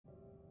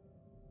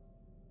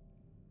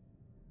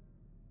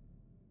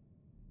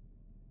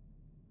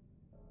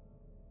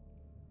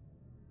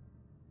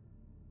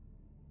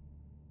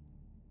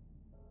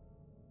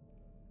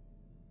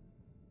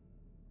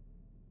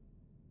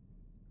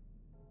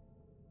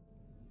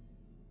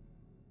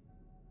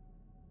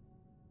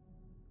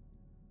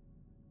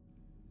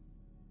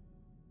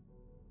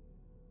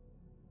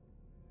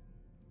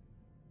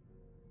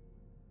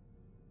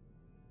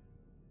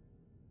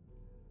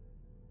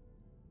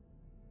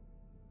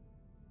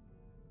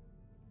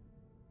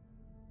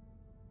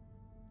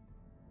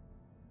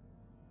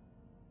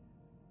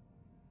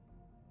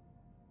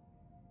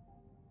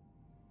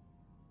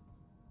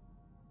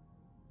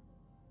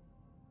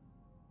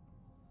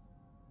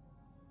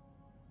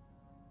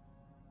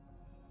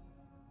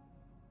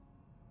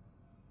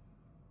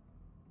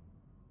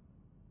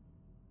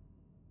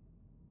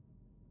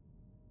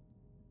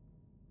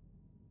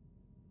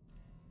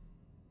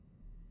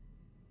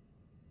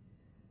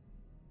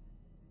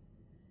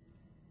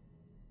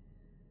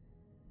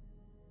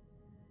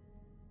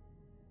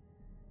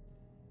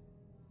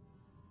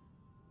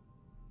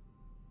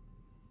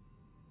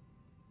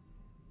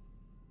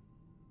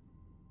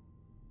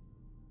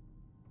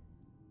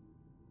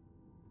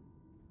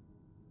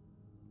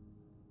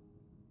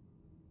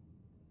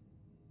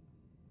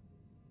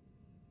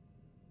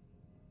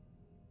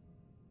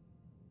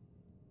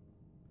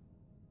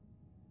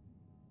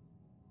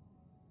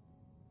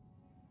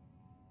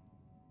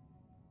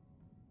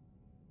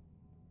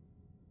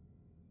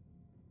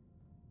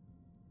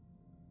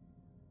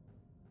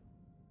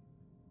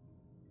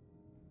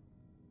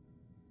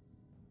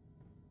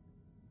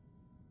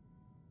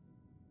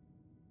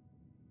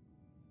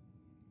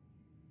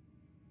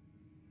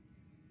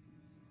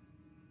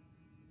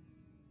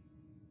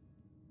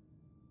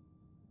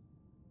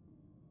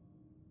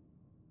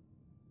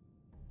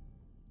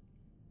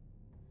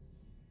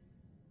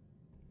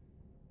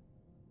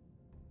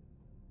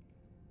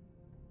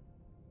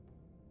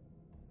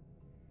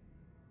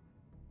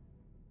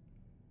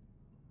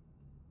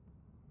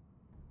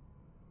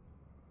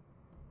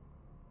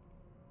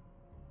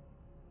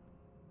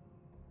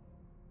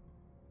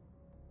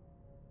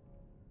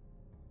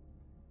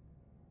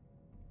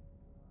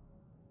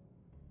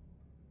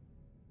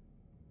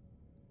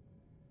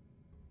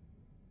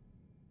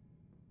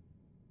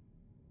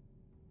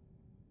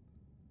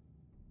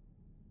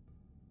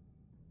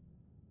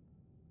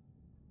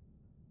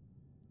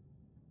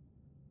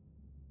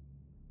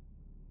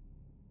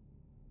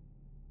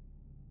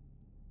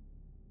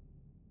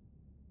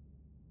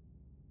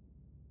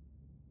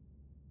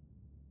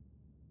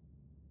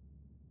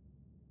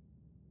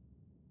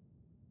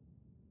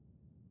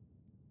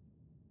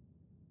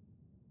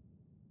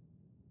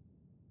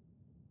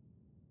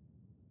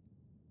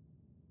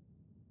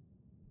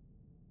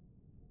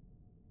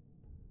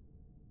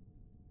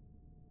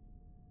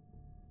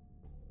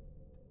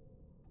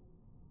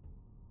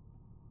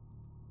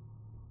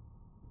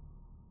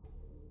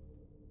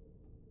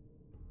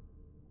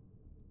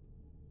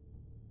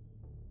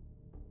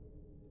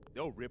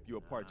They'll rip you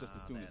apart just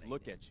as soon as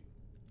look at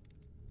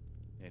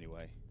you.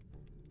 Anyway,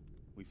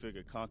 we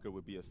figured Concord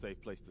would be a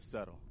safe place to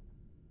settle.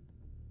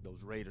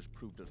 Those raiders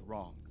proved us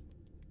wrong.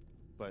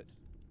 But,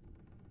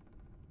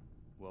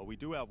 well, we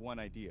do have one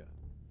idea.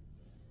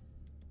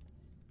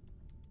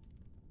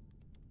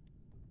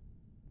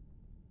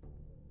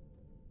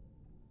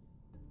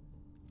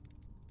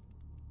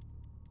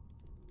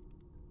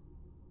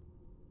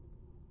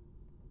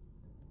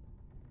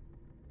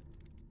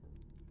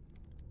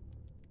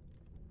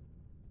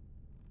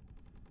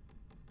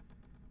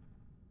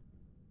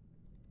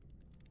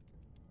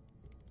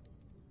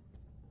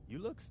 You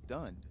look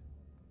stunned.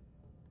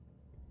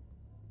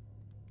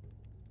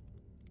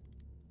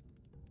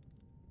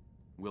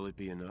 Will it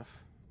be enough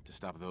to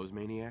stop those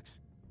maniacs?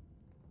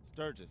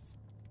 Sturgis,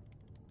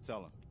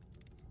 tell him.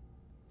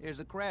 There's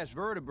a crashed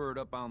vertibird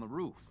up on the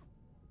roof.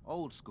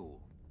 Old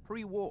school,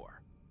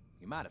 pre-war.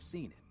 You might have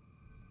seen it.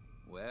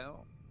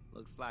 Well,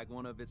 looks like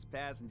one of its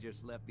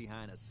passengers left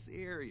behind a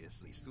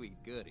seriously sweet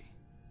goodie.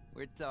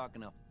 We're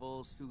talking a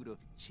full suit of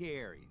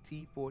cherry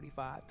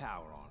T-45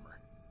 power armor.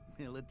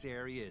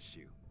 Military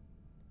issue.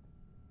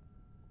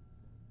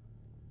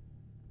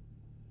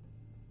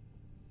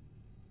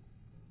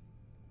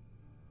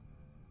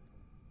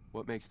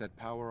 What makes that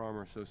power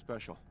armor so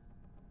special?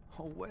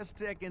 A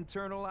West-Tech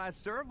internalized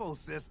servo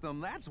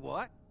system, that's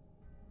what.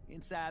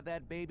 Inside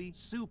that baby,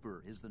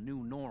 super is the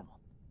new normal.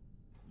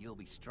 You'll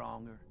be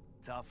stronger,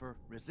 tougher,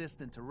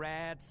 resistant to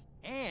rads,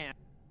 and...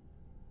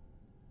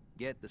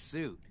 get the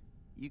suit.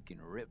 You can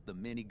rip the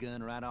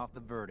minigun right off the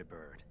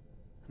vertibird.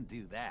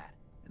 Do that,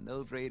 and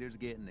those raiders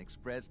get an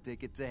express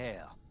ticket to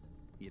hell.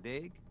 You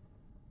dig?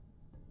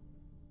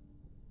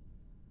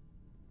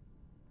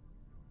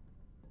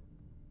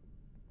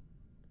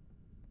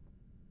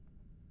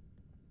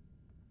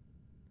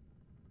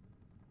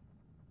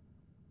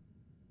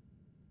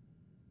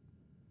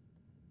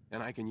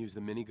 And I can use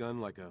the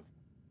minigun like a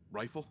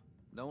rifle?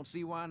 Don't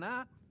see why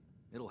not.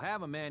 It'll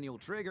have a manual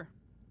trigger.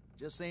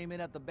 Just aim it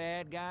at the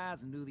bad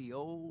guys and do the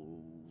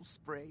old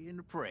spray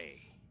and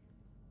pray.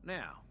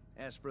 Now,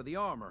 as for the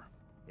armor,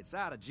 it's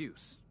out of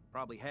juice.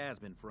 Probably has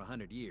been for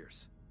 100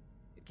 years.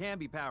 It can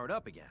be powered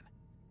up again.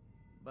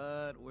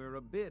 But we're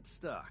a bit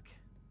stuck.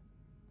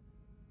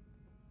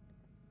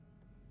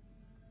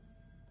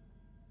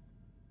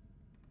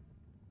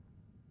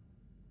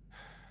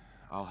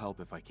 I'll help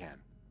if I can.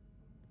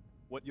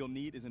 What you'll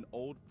need is an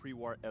old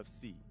pre-war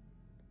FC.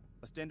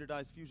 A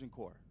standardized fusion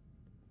core.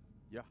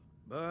 Yeah.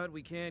 But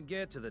we can't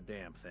get to the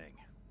damn thing.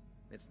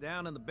 It's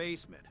down in the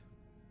basement.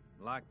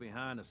 Locked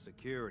behind a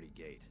security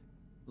gate.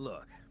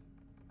 Look,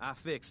 I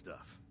fix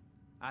stuff.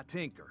 I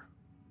tinker.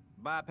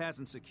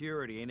 Bypassing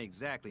security ain't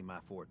exactly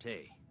my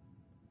forte.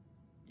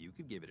 You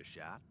could give it a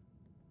shot.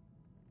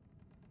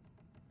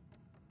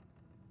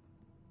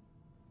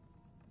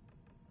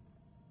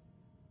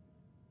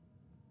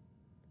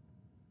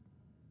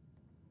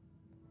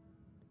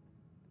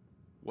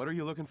 What are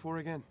you looking for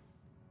again?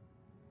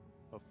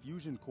 A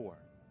fusion core.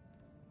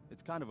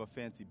 It's kind of a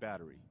fancy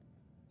battery.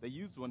 They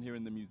used one here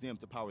in the museum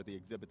to power the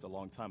exhibits a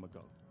long time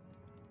ago.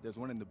 There's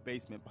one in the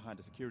basement behind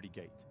a security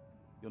gate.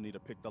 You'll need to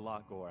pick the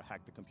lock or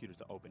hack the computer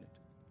to open it.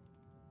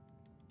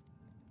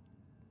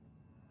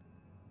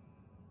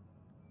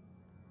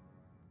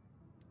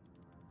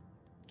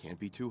 Can't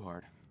be too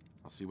hard.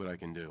 I'll see what I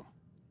can do.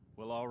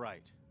 Well, all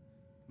right.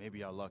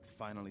 Maybe our luck's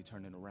finally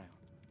turning around.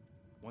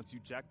 Once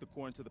you jack the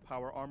core into the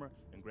power armor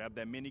and grab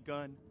that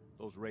minigun,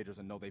 those raiders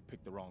will know they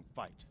picked the wrong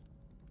fight.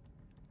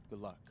 Good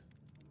luck.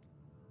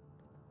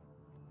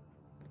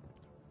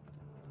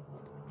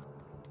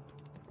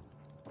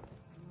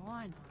 You're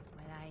not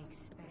what I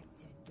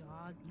expected.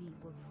 Dog meat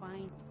will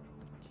find.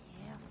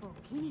 Careful.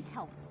 We need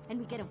help, and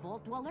we get a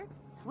vault dweller?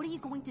 What are you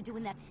going to do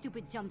in that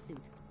stupid jumpsuit?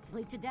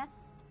 Bleed to death?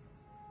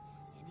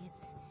 And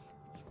it's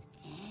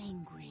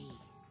angry.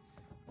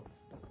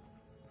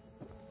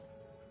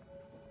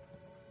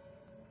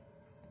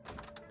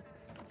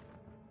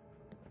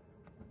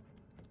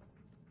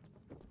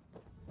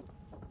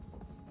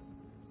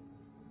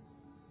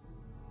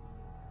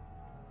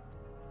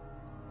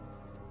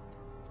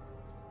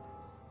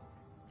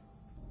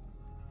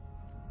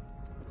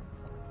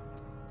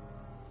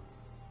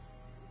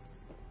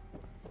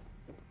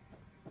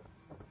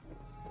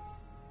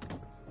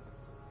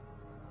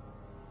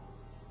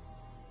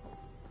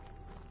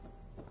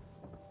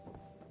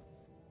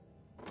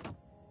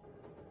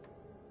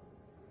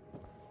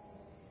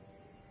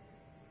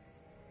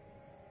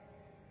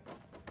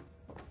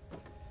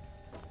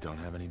 Don't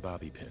have any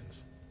bobby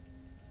pins.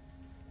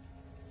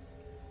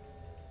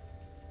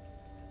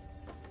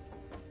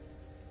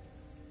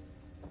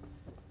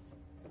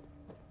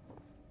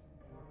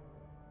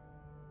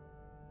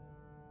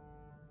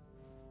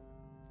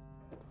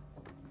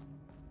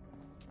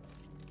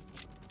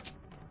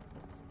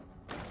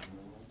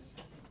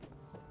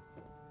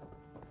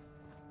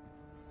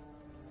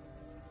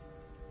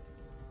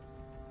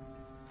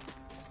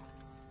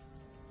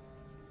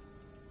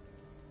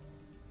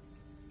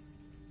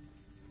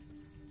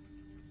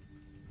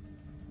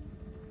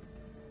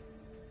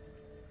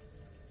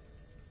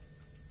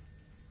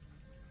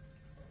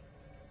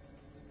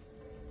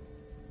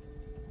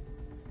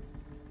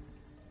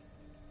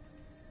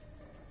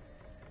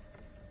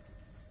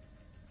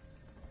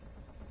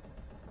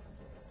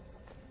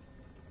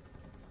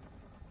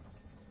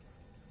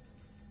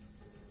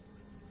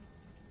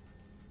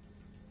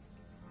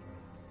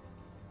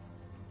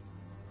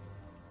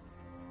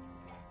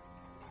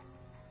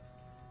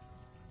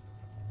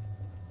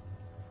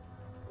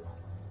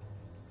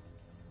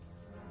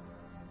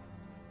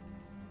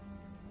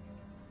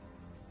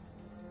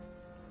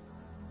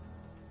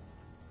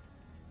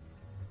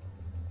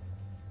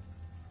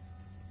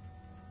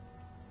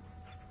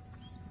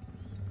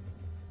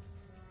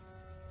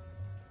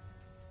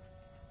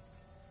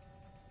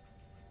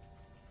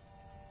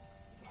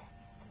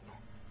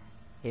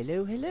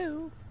 Hello,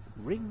 hello.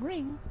 Ring,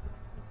 ring.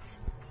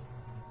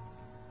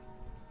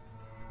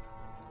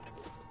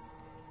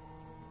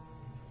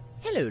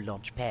 Hello,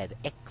 Launchpad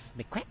X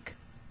McQuack.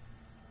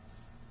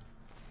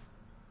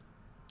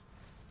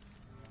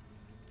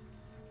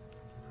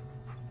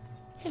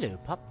 Hello,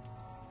 Pop.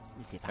 Let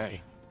me see if I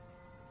Hey.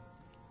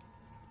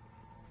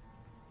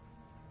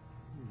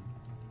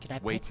 can I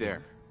Wait pet you?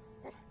 there.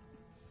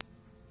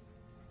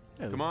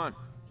 Oh. Come on.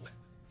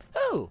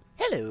 Oh,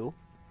 hello.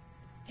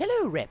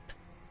 Hello, Rep.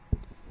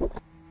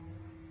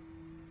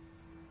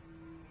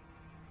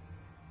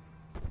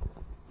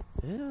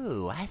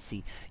 Oh, I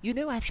see. You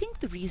know, I think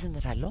the reason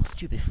that I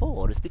lost you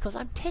before is because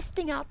I'm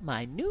testing out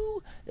my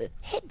new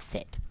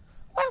headset.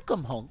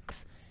 Welcome,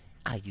 honks.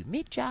 Are you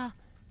Midja?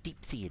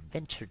 Deep Sea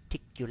Adventure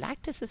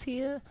Ticulitis is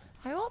here.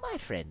 Hi, all my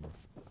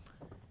friends.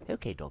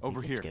 Okay, dog.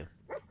 Over let's here.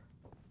 Go.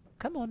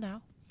 Come on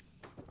now.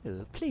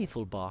 Oh,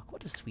 playful bark.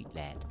 What a sweet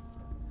lad.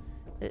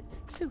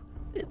 So,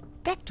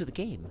 back to the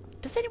game.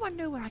 Does anyone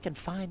know where I can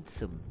find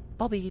some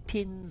bobby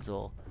pins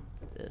or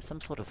some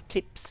sort of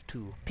clips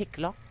to pick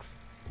locks?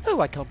 Oh,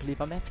 I can't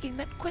believe I'm asking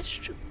that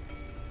question.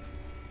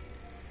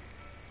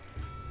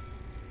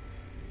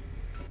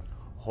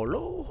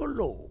 Hello,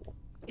 hello.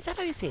 Is that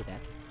how you say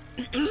that?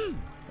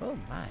 Oh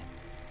my,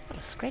 what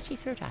a scratchy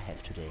throat I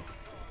have today.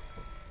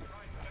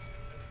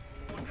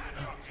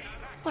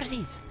 What are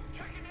these?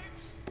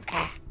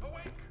 Ah!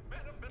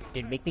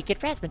 Didn't make me get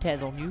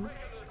razzmatazz on you.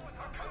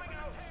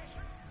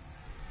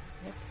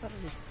 What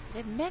are these?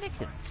 They're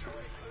mannequins.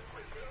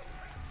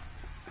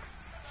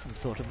 Some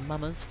sort of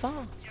mama's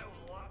farce.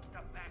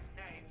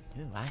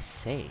 Oh, I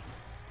say.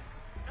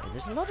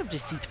 There's a lot of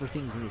deceitful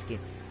things in this game.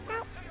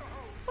 Now,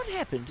 what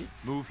happened?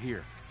 Move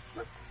here.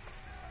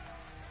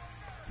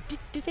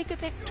 Did they go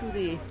back to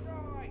the...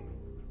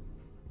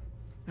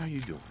 How you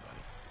doing,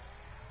 buddy?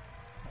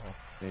 Oh.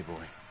 Hey,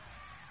 boy.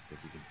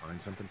 Think you can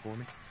find something for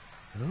me?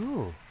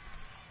 Oh.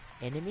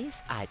 Enemies,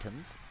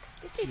 items.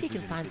 Let's see if you can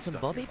there's any find good some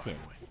stuff bobby nearby,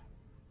 pins.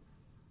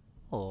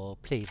 Oh,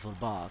 playful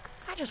bark.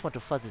 I just want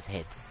to fuzz his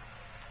head.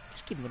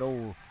 Just give him an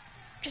old...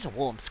 just a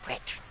warm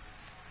scratch.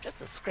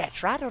 Just a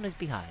scratch right on his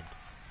behind.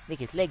 Make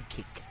his leg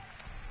kick.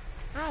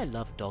 I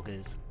love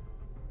doggos.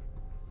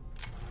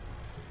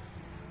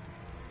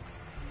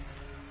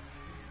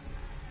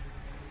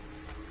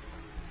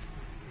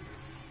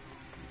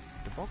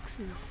 The box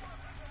is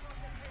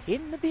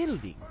in the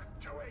building.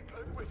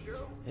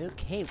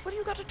 Okay, what do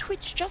you got to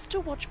twitch just to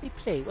watch me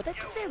play? Well,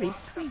 that's very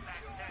sweet.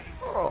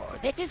 Oh,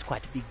 that is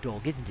quite a big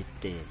dog, isn't it,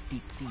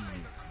 Deep Sea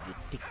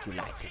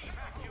Reticulitis?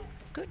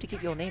 Going to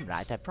get your name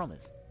right, I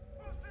promise.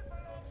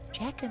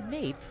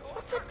 Jackanape?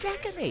 What's a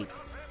jackanape?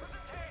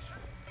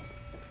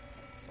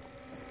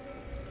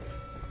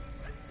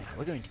 Now,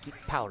 we're going to keep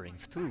powering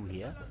through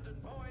here.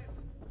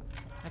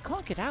 I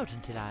can't get out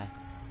until I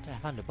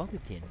find a bobby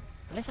pin.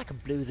 Unless I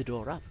can blow the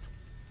door up.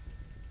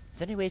 Is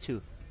there any way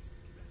to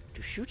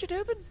shoot it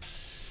open?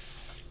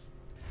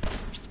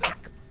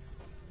 Smack!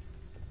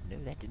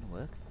 No, that didn't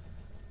work.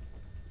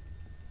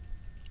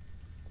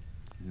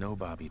 No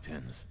bobby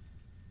pins.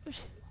 But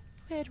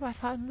where do I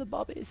find the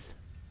bobbies?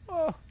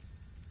 Oh.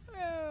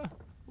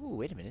 Ooh,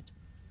 wait a minute.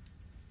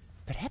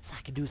 Perhaps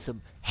I can do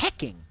some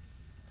hacking.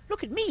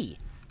 Look at me.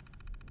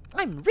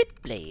 I'm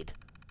Ripblade.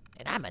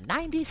 And I'm a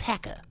 90s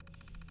hacker.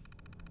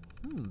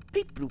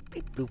 Bleep bloop,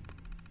 bleep bloop.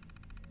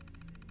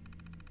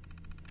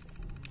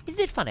 Isn't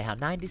it funny how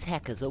 90s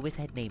hackers always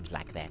had names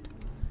like that?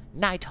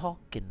 Nighthawk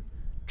and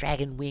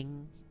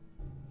Dragonwing,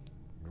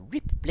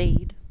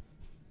 Ripblade.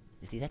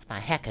 You see, that's my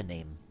hacker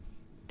name.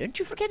 Don't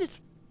you forget it.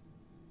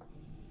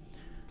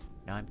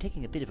 Now I'm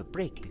taking a bit of a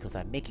break because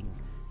I'm making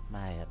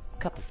my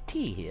cup of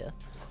tea here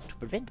to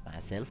prevent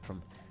myself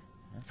from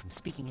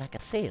speaking like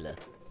a sailor.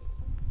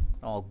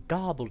 All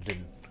garbled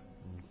and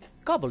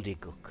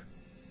gobbledygook.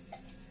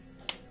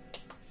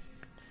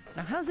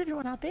 Now how's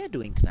everyone out there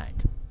doing tonight?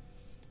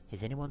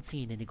 Has anyone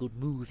seen any good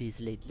movies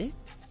lately?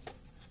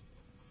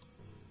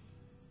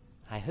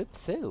 I hope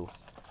so.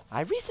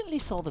 I recently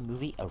saw the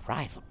movie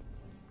Arrival.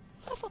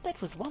 I thought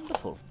that was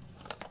wonderful.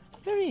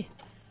 Very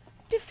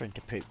different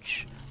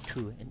approach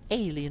to an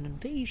alien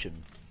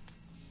invasion.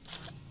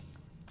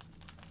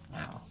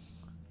 Now,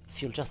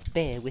 if you'll just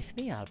bear with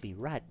me, I'll be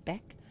right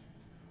back.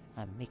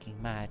 I'm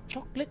making my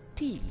chocolate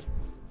tea.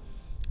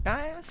 Now,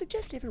 I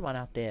suggest everyone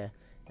out there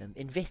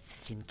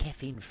invests in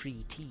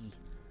caffeine-free tea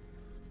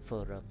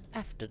for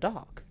after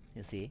dark,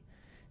 you see,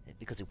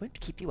 because it won't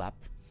keep you up,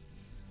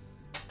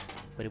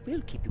 but it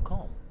will keep you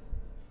calm.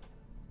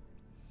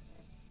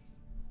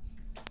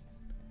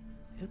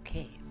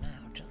 Okay,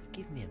 now just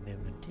give me a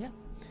moment here.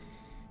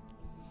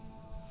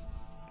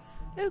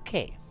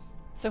 Okay,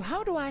 so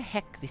how do I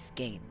hack this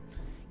game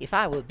if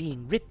I were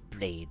being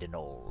Ripblade and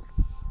all?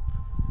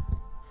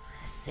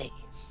 I say.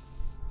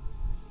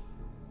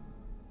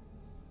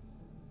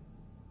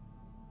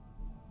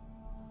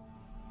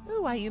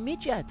 Oh,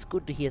 Ayumija, it's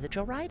good to hear that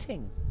you're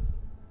writing.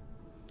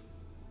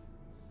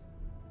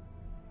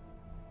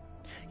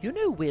 You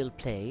know, Will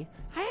Play,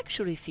 I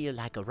actually feel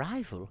like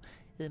Arrival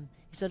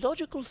is a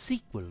logical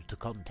sequel to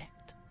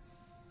Contact.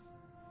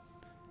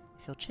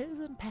 If your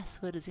chosen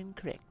password is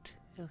incorrect.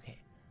 Okay.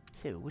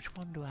 So, which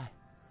one do I...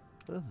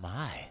 Oh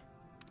my.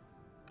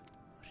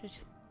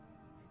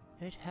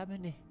 How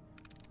many...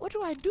 What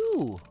do I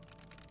do?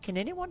 Can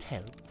anyone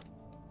help?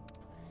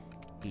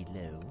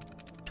 Below.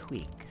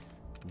 Twigs.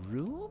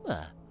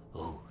 Rumor.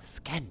 Oh,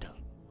 scandal.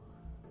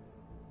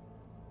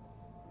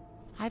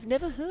 I've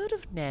never heard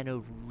of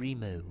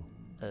NaNoWriMo.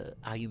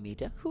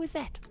 Ayumida? Who is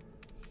that?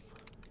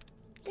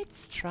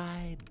 Let's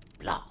try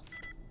Blast.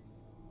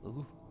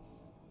 Ooh.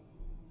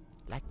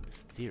 Like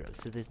 0,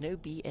 so there's no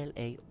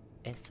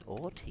B-L-A-S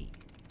or T.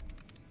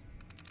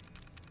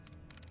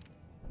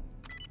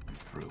 I'm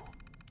through.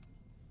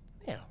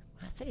 Well,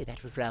 I say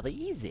that was rather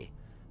easy.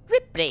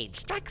 Ripblade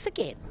strikes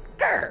again.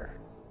 Grr!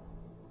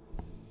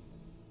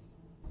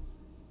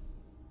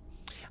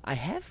 I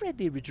have read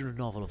the original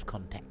novel of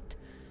Contact.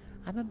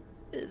 I'm a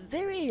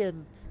very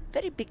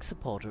big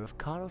supporter of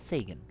Carl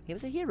Sagan. He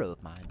was a hero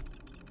of mine.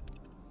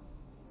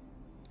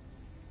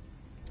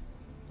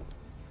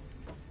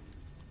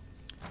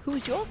 Who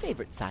is your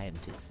favorite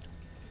scientist?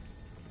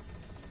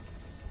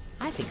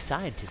 I think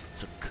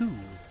scientists are cool.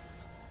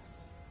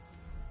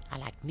 I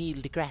like Neil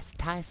deGrasse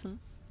Tyson.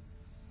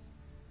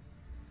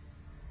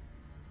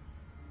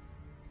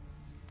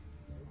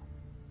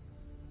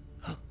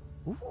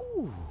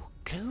 Ooh,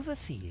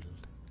 Cloverfield.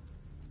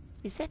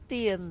 Is that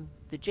the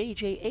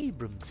J.J.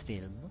 Abrams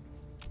film?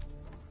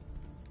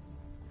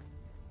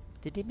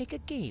 Did they make a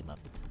game of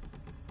it?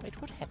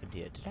 Wait, what happened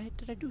here?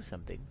 Did I do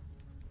something?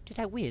 Did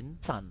I win?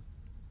 Son.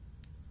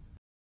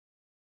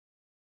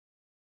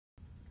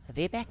 Are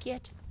they back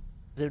yet?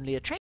 There's only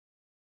a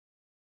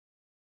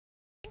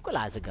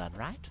tranquilizer gun,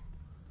 right?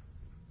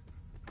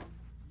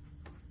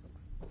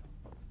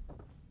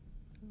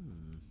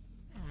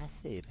 I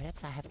see.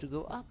 Perhaps I have to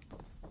go up.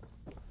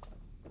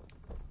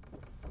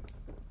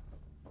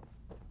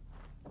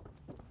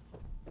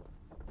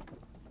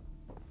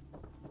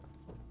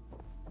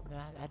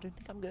 I don't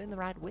think I'm going the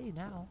right way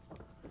now.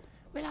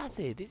 Well, I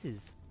say, this is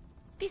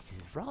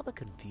rather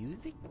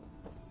confusing.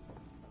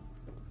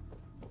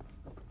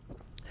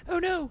 Oh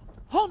no!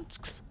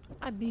 Honks!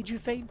 I made you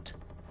faint.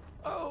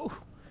 Oh,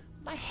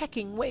 my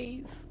hacking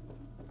ways.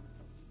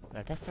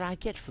 Well, that's what I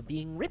get for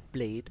being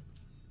Ripblade.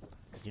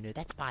 Because, you know,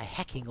 that's my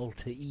hacking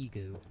alter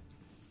ego.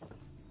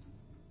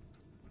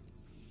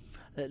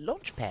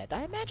 Launchpad,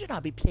 I imagine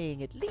I'll be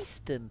playing at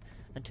least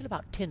until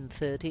about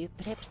 10:30,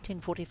 perhaps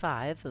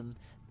 10:45,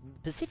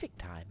 Pacific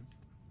time.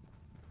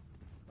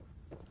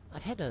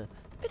 I've had a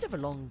bit of a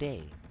long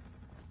day.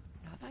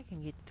 Now, if I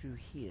can get through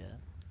here...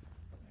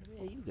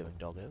 Where are you going,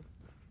 doggo?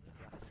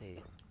 I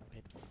say,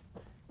 perhaps...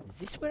 Is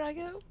this where I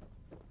go?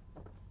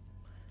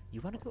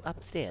 You want to go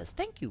upstairs?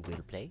 Thank you,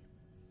 Willplay.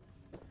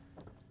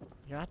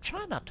 You know, I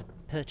try not to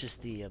purchase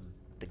the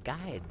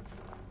guides,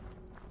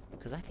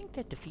 because I think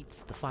that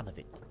defeats the fun of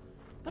it.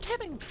 But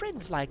having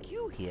friends like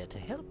you here to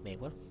help me,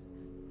 well,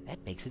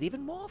 that makes it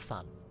even more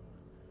fun.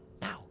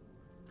 Now,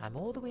 I'm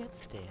all the way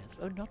upstairs.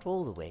 Oh, not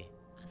all the way.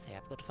 I say,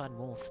 I've got to find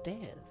more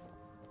stairs.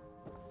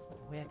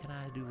 Where can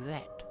I do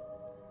that?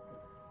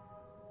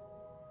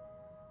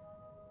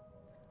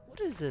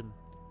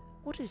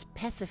 What is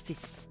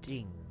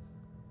pacifisting?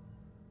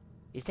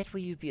 Is that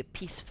where you be a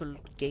peaceful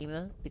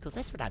gamer? Because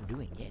that's what I'm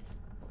doing, yes.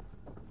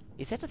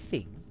 Is that a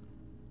thing?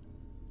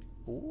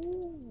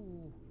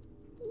 Ooh.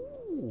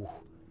 Ooh.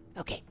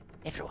 Okay,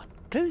 everyone,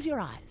 close your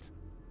eyes.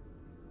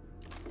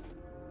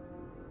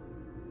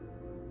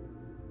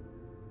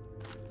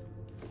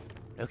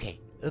 Okay,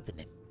 open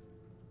them.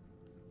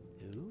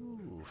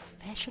 Ooh,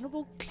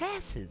 fashionable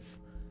glasses.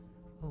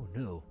 Oh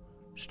no,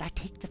 should I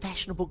take the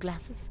fashionable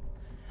glasses?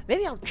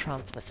 Maybe I'll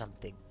transfer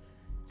something.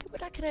 So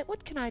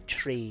what can I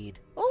trade?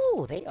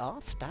 Oh, they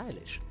are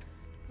stylish.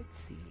 Let's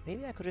see,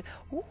 maybe I could...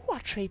 Ooh, I'll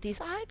trade these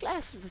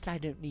eyeglasses that I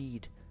don't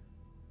need.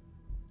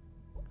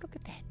 Oh, look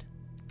at that.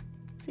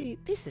 See,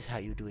 this is how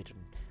you do it in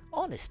an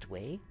honest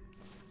way.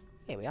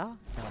 Here we are.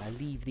 Now I'll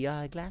leave the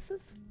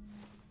eyeglasses.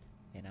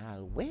 And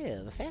I'll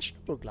wear the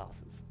fashionable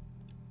glasses.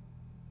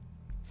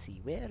 Let's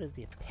see, where is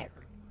the apparel?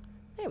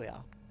 There we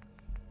are.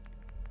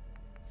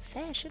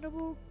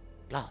 Fashionable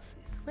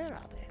glasses. Where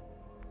are they?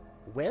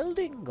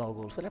 Welding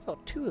goggles. Well, I've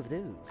got 2 of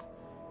those.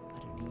 I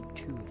don't need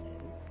 2 of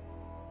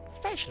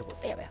those. Fashionable.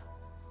 There we are.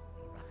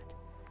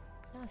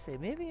 Right. I say,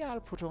 maybe I'll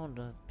put on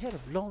a pair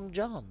of long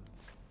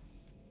johns.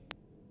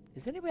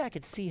 Is there any way I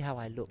can see how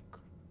I look?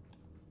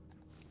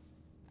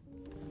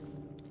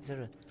 Is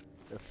there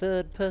a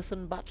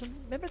third-person button?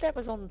 Remember that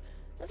was on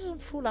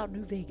Fallout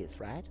New Vegas,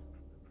 right?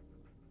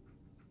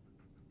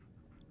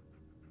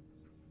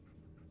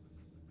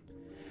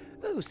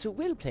 Oh, so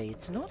Willplay,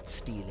 it's not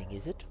stealing,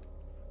 is it?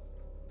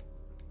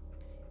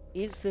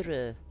 Is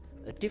there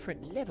a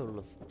different level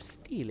of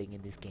stealing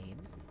in this game?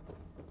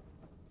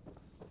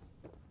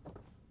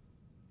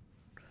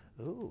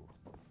 Oh,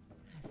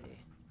 I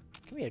see.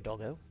 Come here,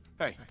 doggo.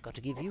 Hey. I've got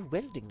to give you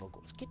welding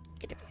goggles. Get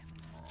him here.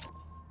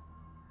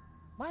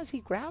 Why is he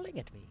growling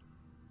at me?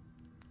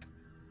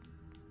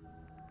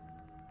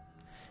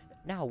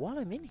 Now, while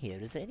I'm in here,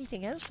 is there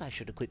anything else I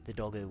should equip the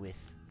doggo with?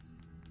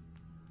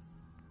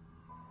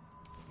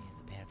 Here's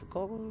a pair of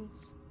goggles.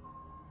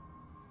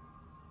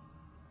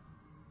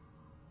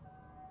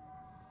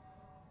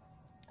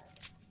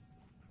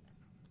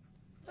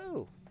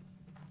 Oh.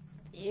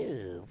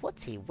 Ew,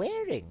 what's he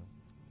wearing?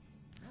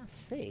 I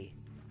see.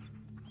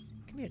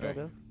 Come here,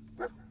 doggo.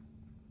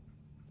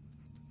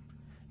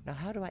 Now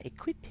how do I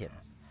equip him?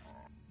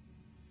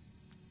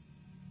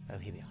 Oh,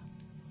 here we are.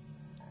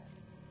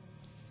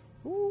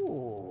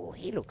 Ooh,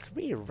 he looks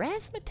real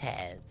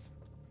razzmatazz.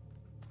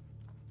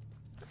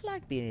 I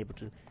like being able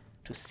to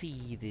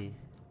see the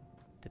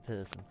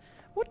person.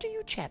 What do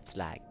you chaps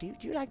like? Do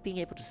you like being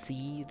able to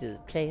see the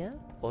player?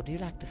 Or do you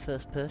like the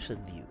first person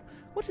view?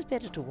 What is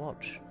better to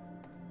watch?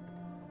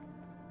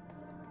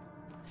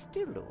 I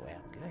still don't know where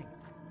I'm going.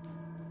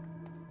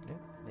 No,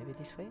 maybe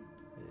this way?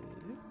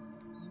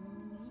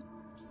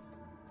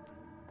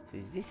 So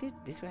is this it?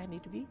 This where I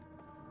need to be?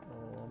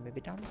 Or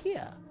maybe down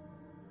here?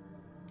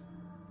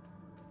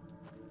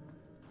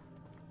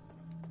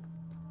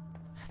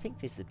 I think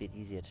this is a bit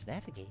easier to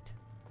navigate.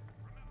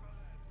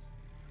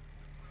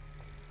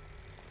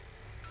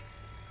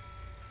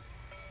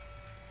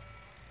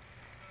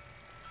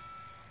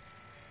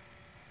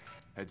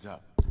 Heads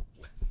up.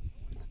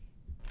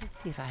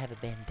 Let's see if I have a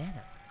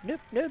bandana. Nope,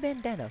 no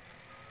bandana.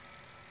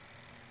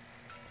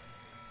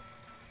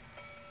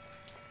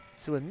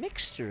 So a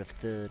mixture of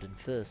third and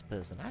first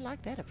person. I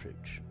like that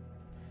approach.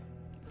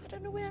 I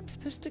don't know where I'm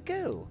supposed to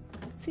go.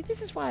 See,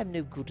 this is why I'm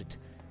no good at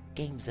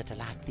games that are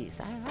like this.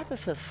 I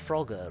prefer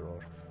Frogger or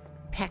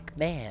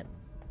Pac-Man.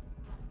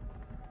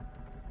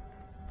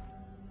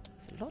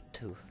 There's a lot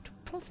to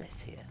process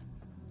here.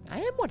 I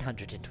am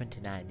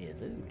 129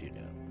 years old, you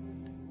know.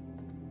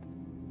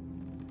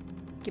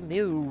 Give me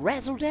the old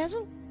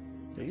razzle-dazzle.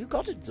 So you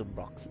got it,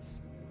 Zumbroxes.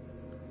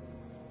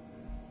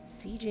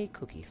 CJ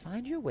Cookie,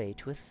 find your way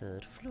to a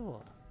third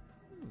floor.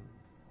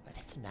 Well,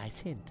 that's a nice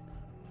hint.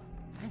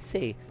 I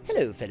say,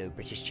 hello, fellow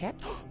British chap.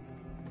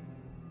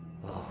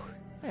 Oh,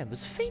 I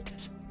almost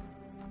fainted.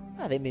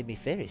 Ah, they made me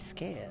very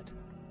scared.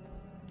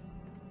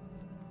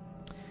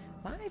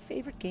 My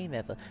favorite game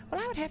ever.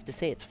 Well, I would have to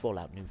say it's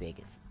Fallout New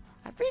Vegas.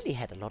 I really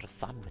had a lot of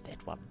fun with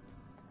that one.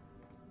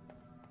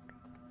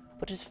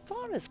 But as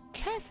far as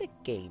classic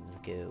games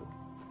go,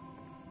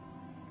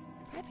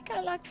 I think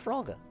I liked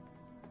Frogger.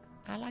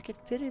 I like it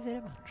very,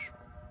 very much.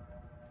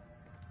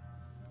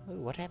 Oh,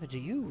 what happened to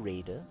you,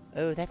 Raider?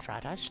 Oh, that's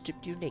right, I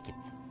stripped you naked.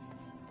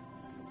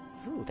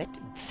 Oh, that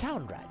didn't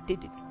sound right,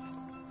 did it?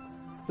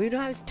 Well, you know,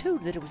 I was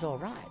told that it was all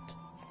right.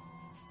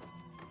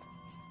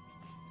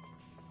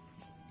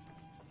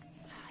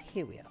 Ah,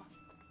 here we are.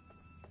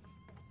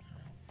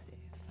 Let's see,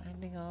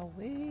 finding our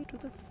way to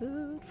the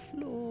third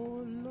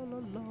floor. La la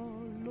la,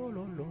 la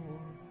la la.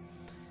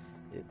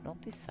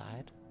 Not this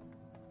side.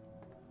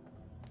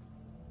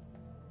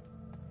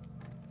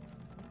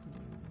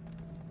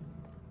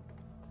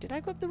 Did I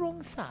go up the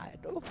wrong side?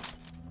 Oh.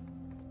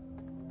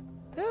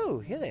 Oh,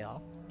 here they are.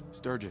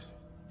 Sturgis.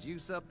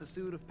 Juice up the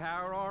suit of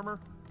power armor,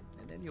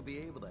 and then you'll be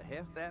able to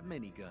heft that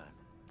minigun.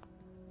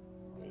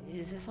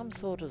 Is there some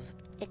sort of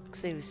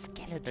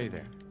exoskeleton? Hey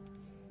there.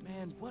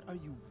 Man, what are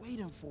you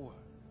waiting for?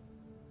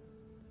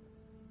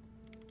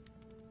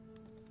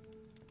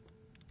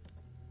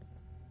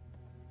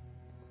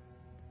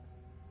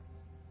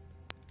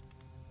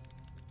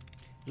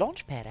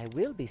 Launchpad I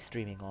will be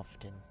streaming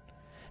often.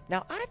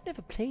 Now, I've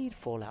never played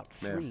Fallout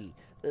 3.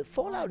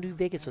 Fallout New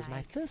Vegas was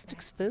my first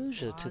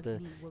exposure to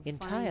the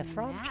entire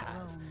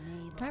franchise.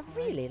 And I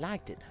really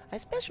liked it. I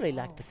especially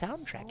liked the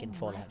soundtrack in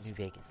Fallout New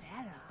Vegas.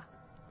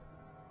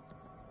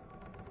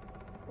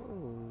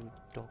 Oh,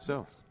 dog.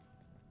 So,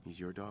 he's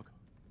your dog?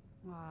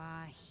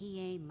 He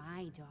ain't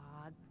my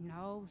dog.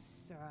 No,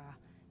 sir.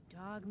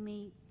 Dog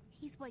meat,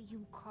 he's what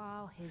you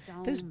call his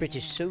own. Those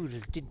British man.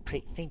 soldiers did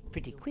think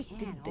pretty quick,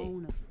 didn't they? You can't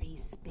own a free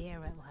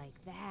spirit like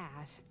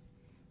that.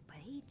 But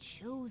he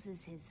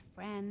chooses his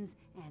friends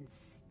and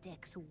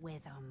sticks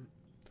with them.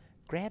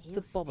 Grab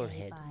the He'll bobblehead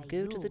stay and by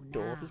go to you the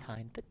door now.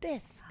 behind the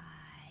desk.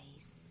 I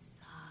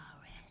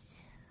saw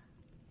it.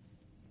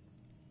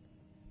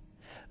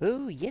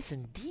 Oh, yes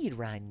indeed,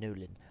 Ryan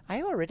Nolan.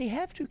 I already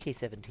have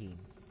 2K17.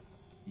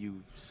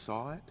 You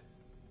saw it?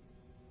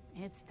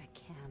 It's the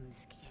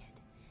chems,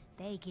 kid.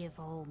 They give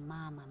old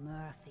Mama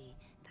Murphy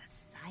the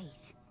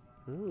sight.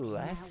 Ooh,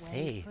 Been I that way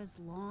say. for as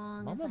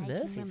long Mama as I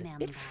Murphy's can a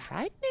remember. bit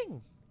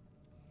frightening.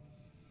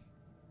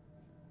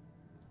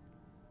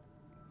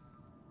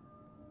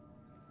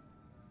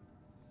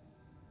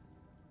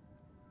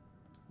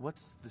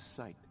 What's the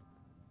sight?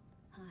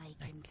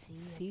 I can see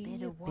See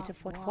a bit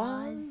of what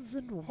was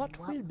and what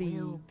will be.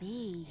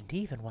 be. And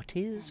even what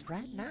is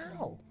right even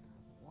now.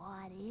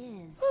 What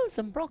is? Oh,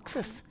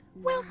 Zombroxus.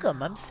 Welcome.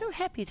 now. I'm so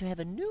happy to have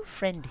a new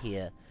friend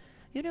here.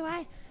 You know,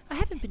 I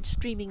haven't been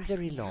streaming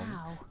very long,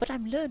 now, but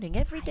I'm learning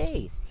every I can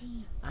day.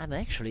 see I'm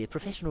actually a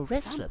professional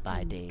there's wrestler by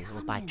something day,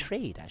 or by coming.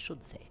 trade, I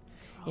should say.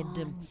 And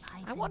drawn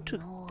by I want the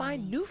to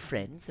find new noise,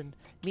 friends and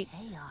the meet,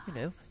 you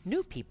know, chaos.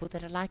 new people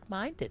that are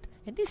like-minded.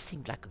 And this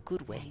seemed like a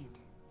good way.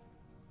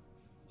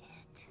 And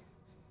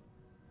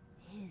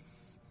it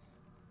is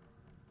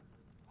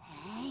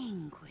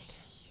angry.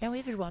 Now,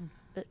 everyone,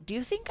 Do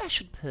you think I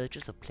should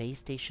purchase a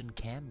PlayStation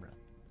camera?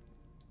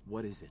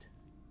 What is it?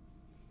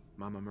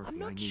 Mama Murphy, I'm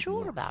I not need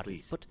sure more, about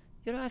please. it, but,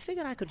 you know, I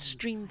figured I could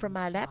stream from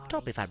my I'm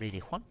laptop sorry, if I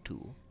really want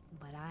to.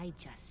 but I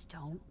just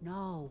don't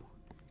know.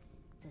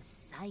 The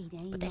sight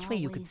ain't But that way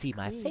you could always see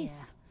my clear. face.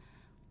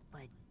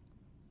 But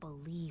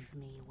believe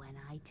me when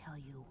I tell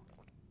you,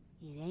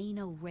 it ain't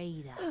a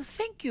raider. Oh,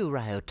 thank you,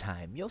 Ryo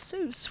Time. You're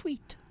so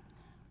sweet.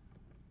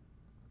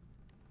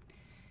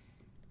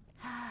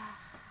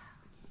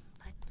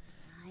 But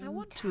I I'm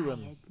want to,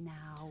 tired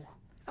now.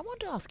 I want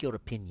to ask your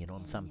opinion on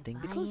And something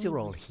if because I you're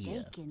ain't all here.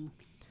 mistaken,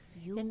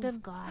 you've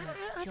And got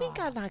I a think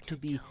I'd like to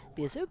job be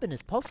do. as open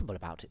as possible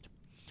about it.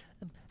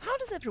 How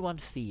does everyone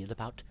feel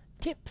about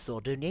tips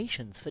or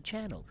donations for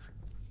channels?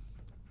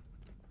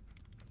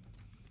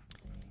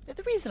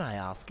 The reason I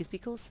ask is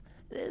because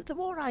the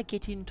more I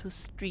get into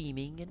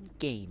streaming and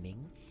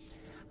gaming,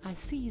 I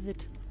see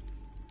that,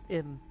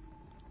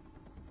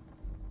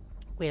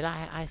 well,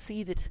 I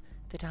see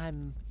that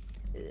I'm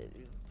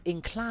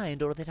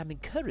inclined or that I'm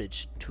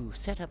encouraged to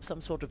set up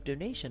some sort of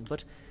donation,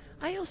 but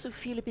I also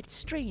feel a bit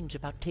strange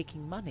about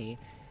taking money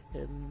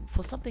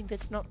for something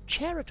that's not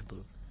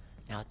charitable.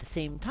 Now, at the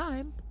same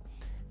time,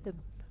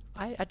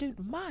 I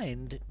don't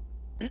mind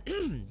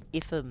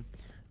if,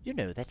 you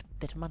know,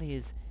 that money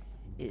is,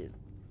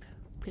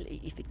 well,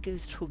 if it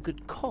goes to a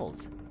good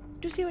cause.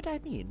 Do you see what I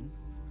mean?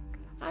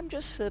 I'm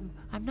just,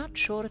 I'm not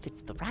sure if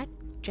it's the right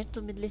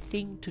gentlemanly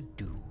thing to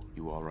do.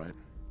 You all right?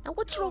 Now,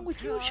 what's wrong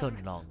with you,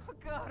 Shunlong? Oh,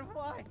 God,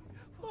 why?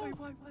 Why?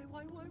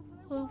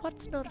 Oh,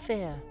 what's not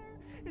fair?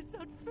 It's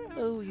not fair.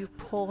 Oh, you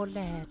poor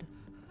lad.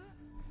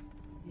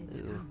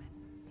 It's Oh. coming.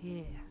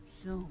 Here,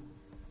 soon.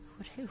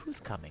 Who's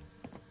coming?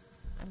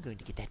 I'm going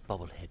to get that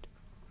bobblehead.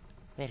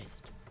 Where is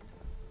it?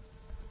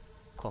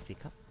 Coffee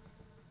cup?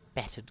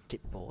 Battered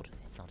clipboard.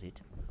 That's not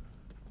it.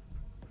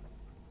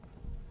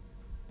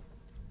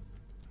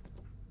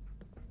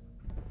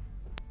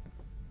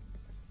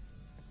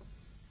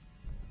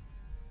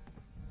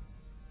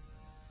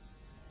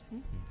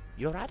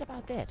 You're right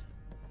about that.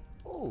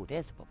 Oh,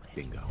 there's a bobblehead.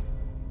 Bingo.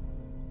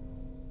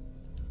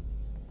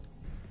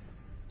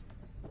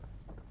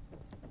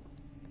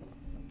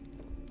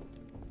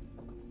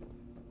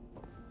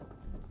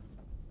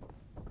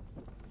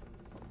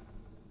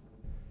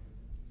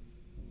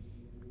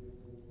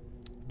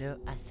 No,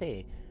 I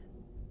say.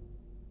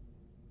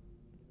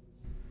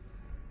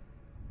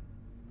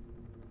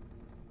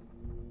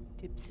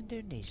 Tips and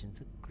donations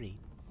are great.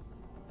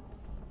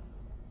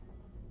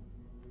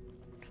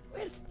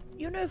 Well,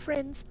 you know,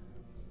 friends,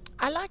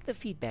 I like the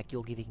feedback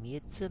you're giving me.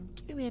 It's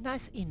giving me a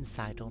nice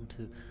insight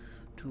onto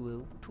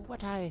to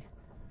what I,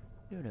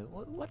 you know,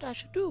 what I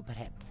should do,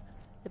 perhaps.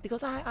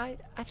 Because I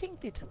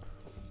think that,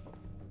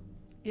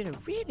 you know,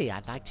 really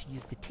I'd like to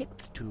use the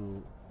tips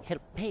to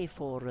help pay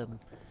for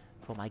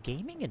my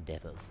gaming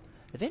endeavors.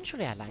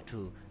 Eventually I'd like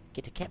to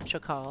get a capture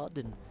card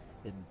and,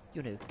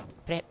 you know,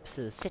 perhaps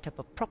set up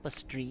a proper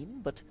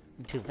stream, but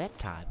until that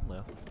time,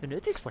 well, you know,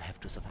 this will have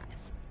to suffice.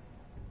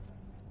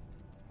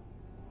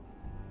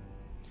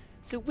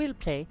 So we'll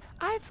play.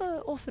 I've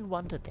often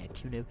wondered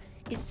that, you know,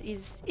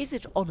 is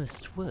it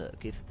honest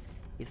work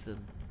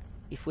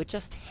if we're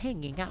just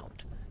hanging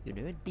out, you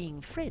know, and being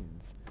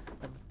friends?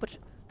 But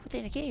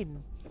then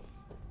again,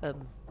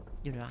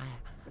 you know,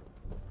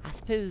 I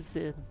suppose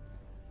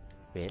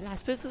well, I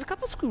suppose there's a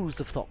couple of schools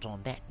of thought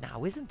on that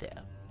now, isn't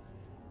there?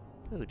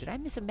 Oh, did I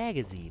miss a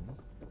magazine?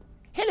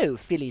 Hello,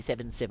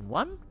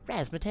 Philly771.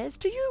 Razzmatazz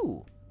to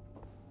you.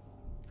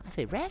 I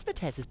say,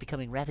 Razzmatazz is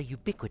becoming rather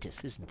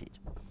ubiquitous, isn't it?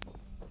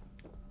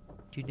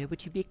 Do you know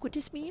what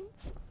ubiquitous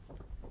means?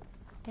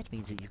 That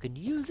means that you can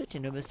use it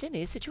in almost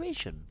any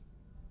situation.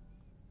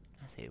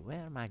 I say,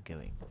 where am I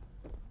going?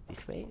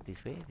 This way,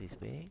 this way, this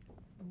way?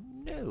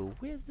 No,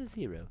 where's the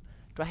 0?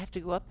 Do I have to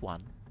go up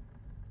 1?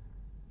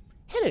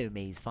 Hello,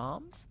 Maze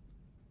Farms.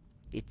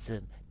 It's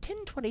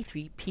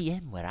 10:23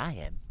 p.m. where I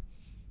am.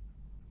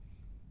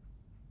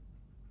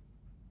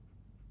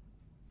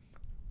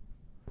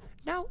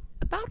 Now,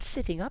 about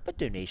setting up a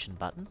donation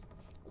button,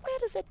 where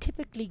does that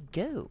typically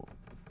go?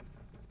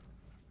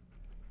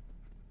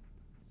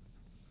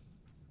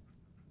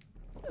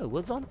 Oh,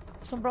 well,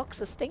 Zombrox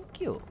says thank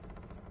you.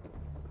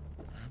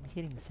 I'm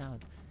hearing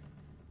sound.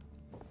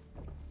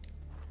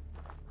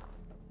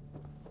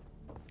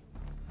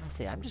 I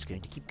say, I'm just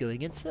going to keep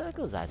going in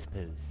circles, I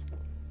suppose.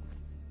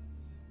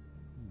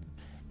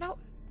 Now,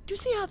 do you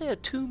see how there are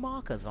 2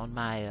 markers on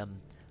my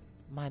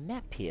my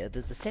map here?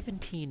 There's a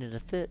 17 and a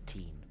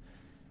 13.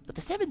 But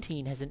the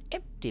 17 has an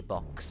empty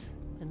box,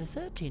 and the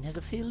 13 has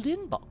a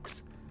filled-in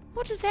box.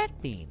 What does that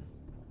mean?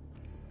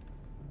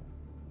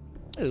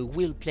 Oh,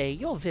 Will Play,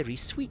 you're very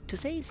sweet to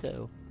say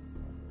so.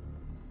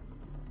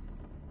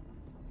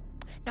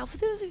 Now, for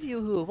those of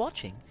you who are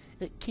watching,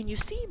 can you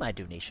see my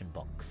donation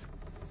box?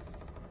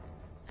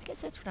 I guess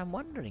that's what I'm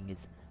wondering is,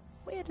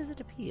 where does it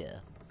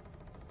appear?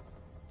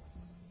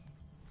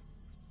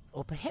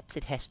 Or perhaps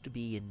it has to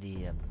be in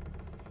the,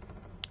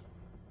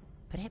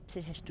 perhaps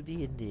it has to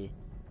be in the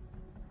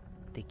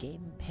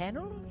game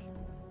panel?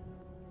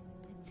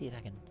 Let's see if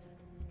I can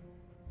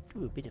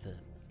do a bit of a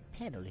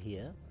panel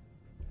here.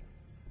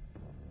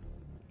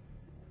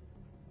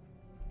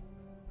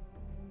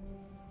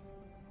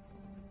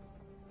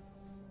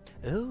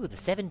 Oh, the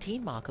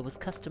 17 marker was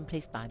custom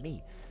placed by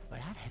me. Well,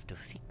 I'd have to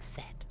fix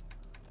that.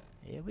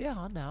 Here we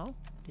are now.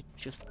 Let's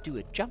just do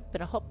a jump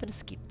and a hop and a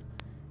skip.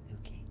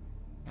 Okay.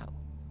 Now,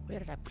 where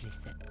did I place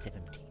that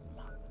 17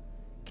 marker?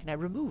 Can I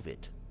remove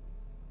it?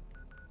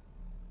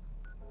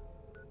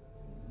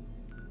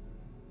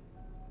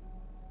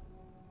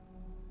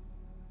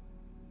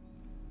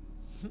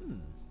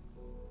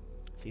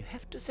 So you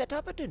have to set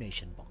up a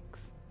donation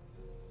box.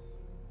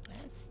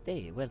 That's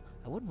there. Well,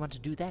 I wouldn't want to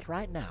do that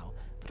right now,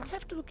 but I'll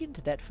have to look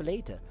into that for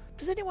later.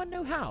 Does anyone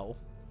know how?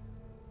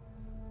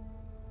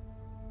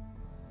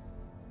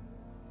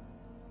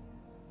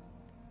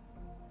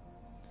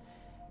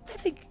 I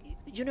think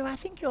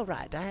you're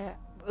right.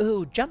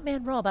 Oh,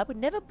 Jumpman Rob, I would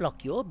never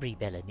block your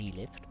Brie-Bella knee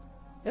lift.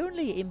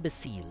 Only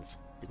imbeciles,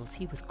 because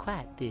he was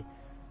quite the...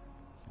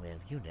 well,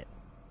 you know.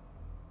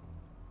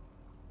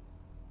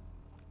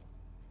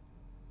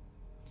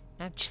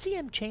 Now,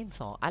 CM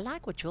Chainsaw, I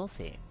like what you're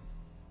saying.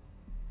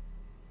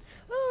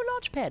 Oh,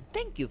 Launchpad,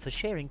 thank you for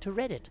sharing to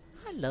Reddit.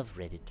 I love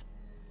Reddit.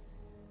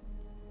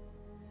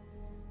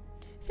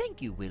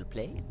 Thank you, Will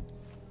Play.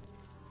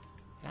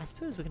 I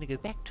suppose we're going to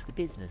go back to the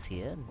business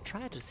here and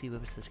try to see where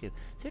we're supposed to go.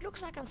 So it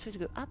looks like I'm supposed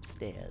to go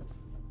upstairs.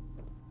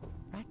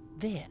 Right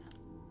there.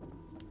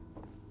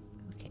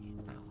 Okay,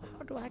 now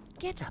how do I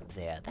get up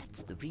there?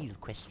 That's the real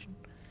question.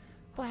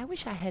 Boy, I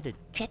wish I had a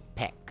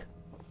jetpack.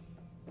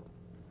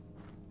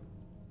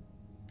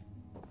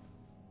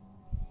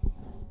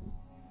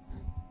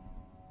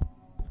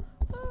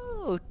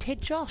 Oh, Ted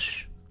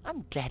Josh,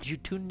 I'm glad you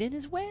tuned in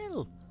as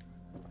well.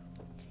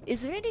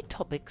 Is there any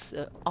topics,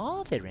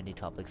 are there any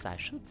topics, I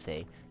should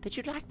say, that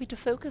you'd like me to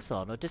focus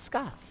on or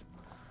discuss?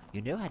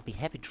 You know, I'd be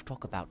happy to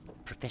talk about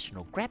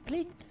professional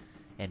grappling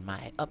and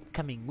my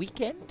upcoming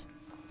weekend.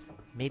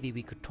 Maybe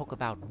we could talk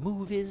about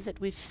movies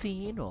that we've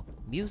seen or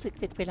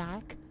music that we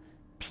like,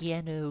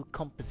 piano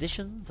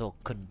compositions or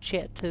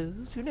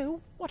concertos, you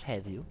know, what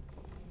have you.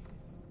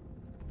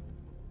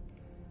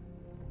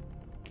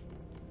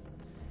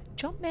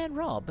 Jumpman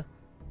Rob,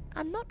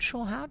 I'm not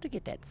sure how to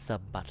get that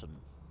sub button.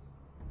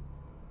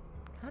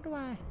 How do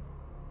I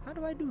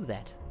do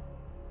that?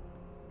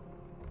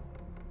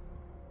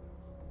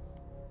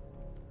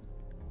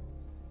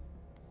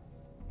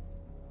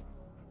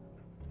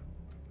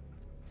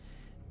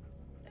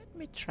 Let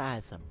me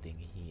try something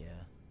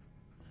here.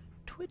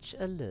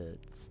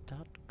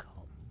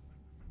 Twitchalerts.com.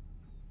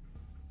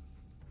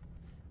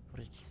 What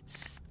is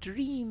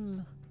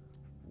stream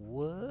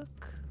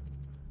work?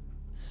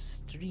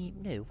 Stream,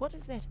 no, what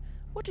is that?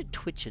 What did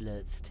Twitch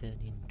alerts turn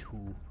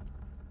into?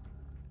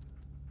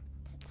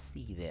 Let's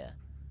see there.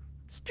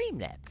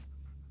 Streamlabs.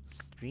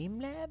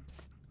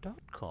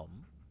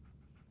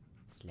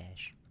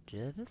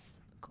 Streamlabs.com/Jervis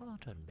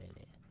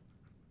Cottonbelly.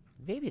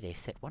 Maybe they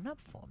set one up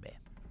for me.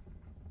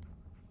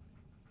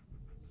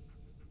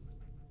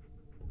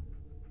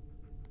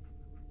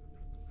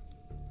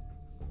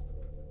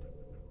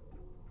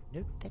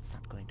 Nope, that's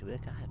not going to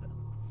work either.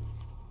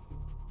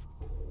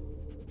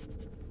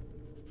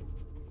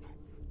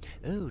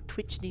 Oh,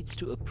 Twitch needs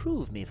to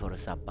approve me for a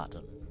sub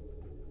button.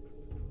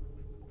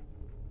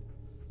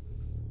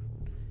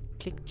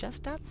 Click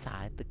just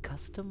outside the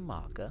custom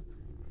marker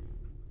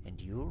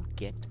and you'll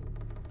get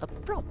a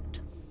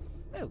prompt.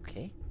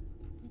 Okay,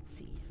 let's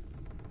see.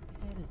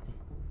 Where is the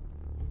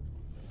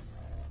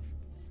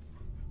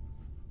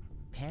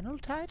panel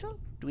title?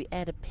 Do we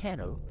add a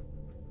panel?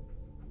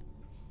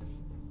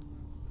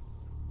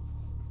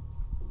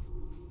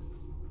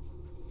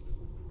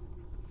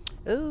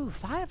 Oh,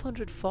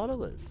 500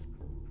 followers.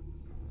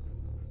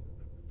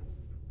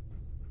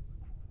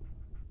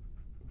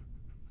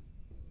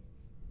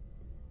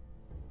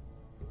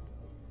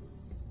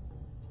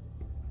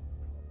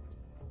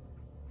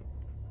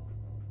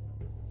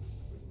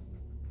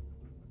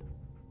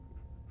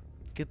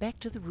 Go back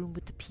to the room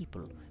with the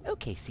people.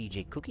 Okay,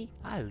 CJ Cookie,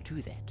 I'll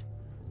do that.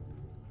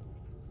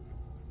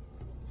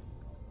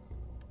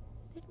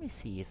 Let me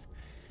see if...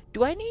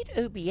 Do I need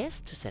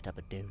OBS to set up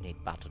a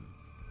donate button?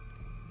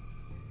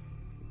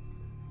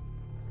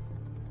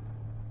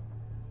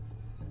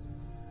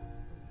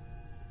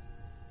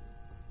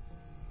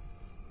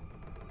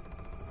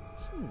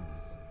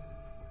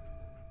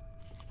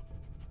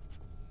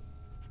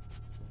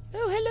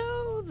 Oh,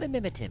 hello, the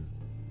Mimitim.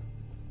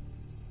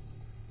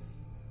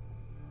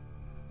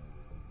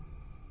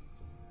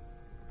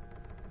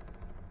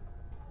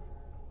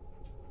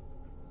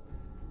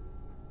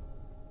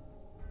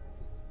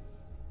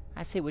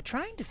 I say we're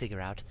trying to figure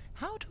out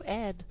how to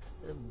add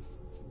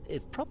a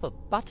proper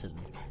button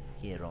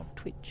here on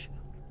Twitch.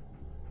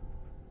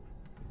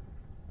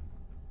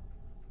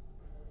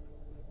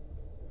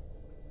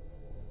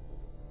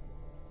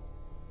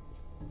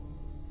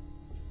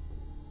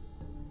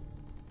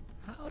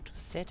 How to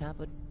set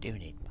up a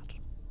donate button.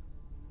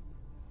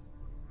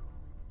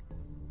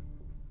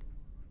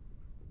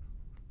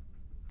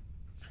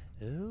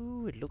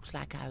 Oh, it looks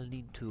like I'll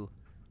need to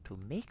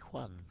make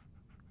one.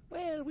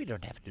 Well, we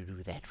don't have to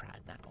do that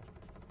right now.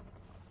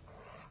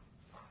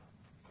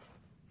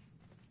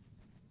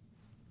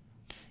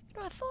 You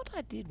know, I thought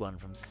I did one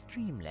from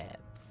Streamlabs.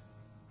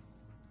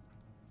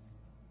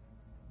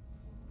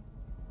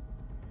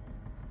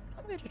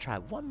 I'm going to try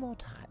one more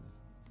time.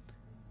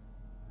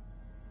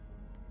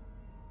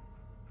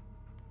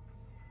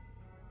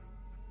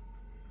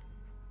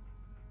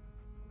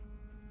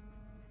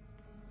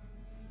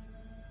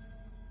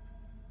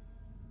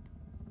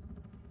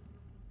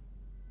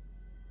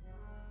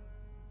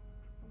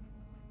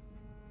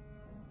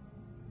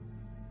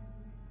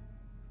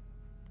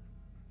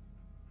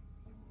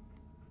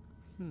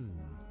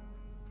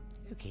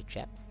 Okay,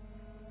 chaps.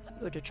 I'm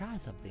going to try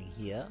something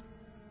here.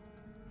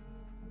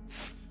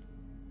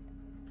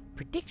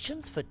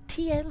 Predictions for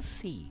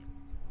TLC.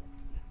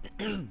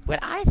 Well,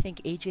 I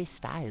think AJ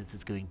Styles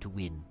is going to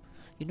win.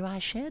 You know, I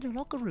shared a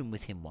locker room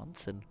with him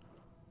once, and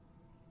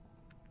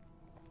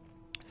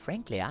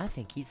frankly, I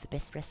think he's the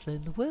best wrestler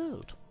in the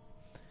world.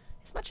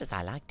 As much as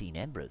I like Dean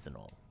Ambrose and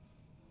all.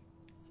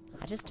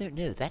 I just don't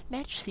know. That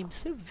match seems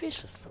so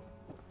vicious.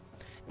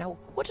 Now,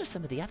 what are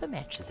some of the other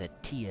matches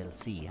at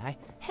TLC? I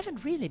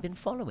haven't really been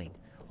following,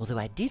 although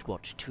I did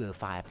watch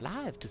 205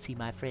 Live to see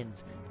my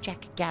friends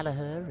Jack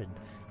Gallagher and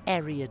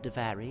Aria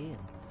Daivari and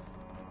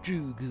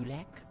Drew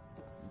Gulak.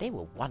 They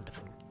were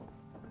wonderful.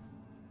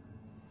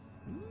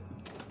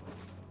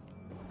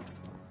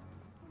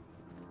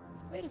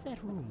 Where is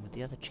that room with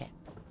the other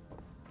chaps?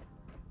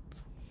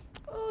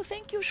 Oh,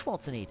 thank you,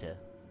 Schwarzenegger.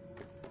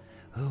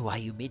 Oh, are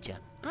you Midger?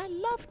 I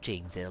love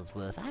James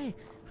Ellsworth. I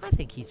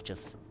think he's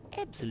just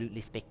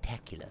absolutely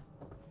spectacular.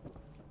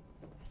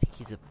 I think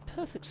he's a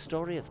perfect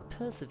story of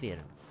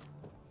perseverance.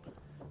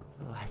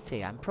 Oh, I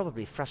say, I'm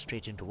probably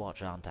frustrating to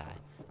watch, aren't I?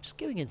 Just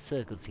going in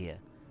circles here.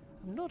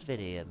 I'm not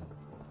very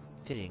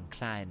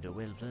inclined or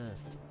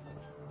well-versed.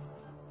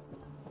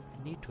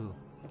 I need to,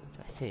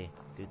 I say,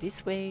 go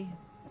this way.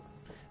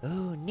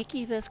 Oh,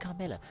 Nikki vs.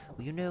 Carmella.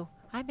 Well, you know,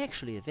 I'm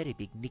actually a very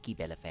big Nikki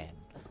Bella fan.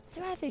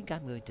 So I think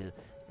I'm going to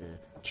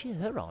cheer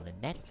her on in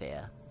that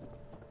affair.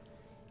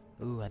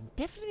 Oh, I'm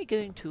definitely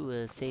going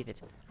to say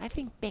that I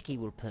think Becky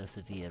will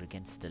persevere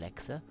against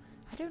Alexa.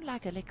 I don't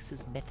like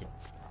Alexa's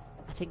methods.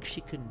 I think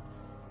she can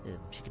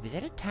be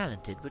very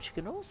talented, but she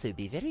can also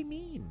be very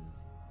mean.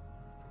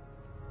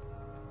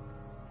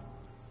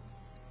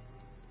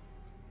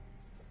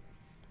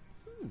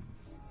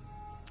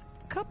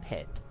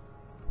 Cuphead.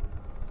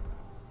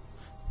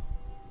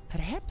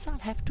 Perhaps I'll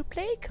have to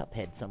play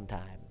Cuphead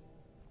sometime.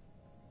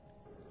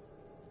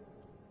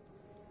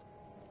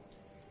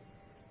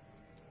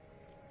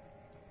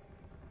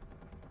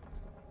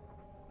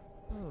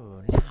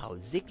 Oh, now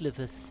Ziggler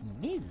vs.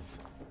 Miz.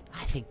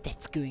 I think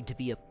that's going to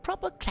be a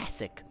proper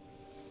classic.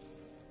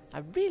 I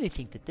really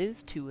think that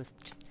those two are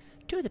just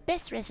two of the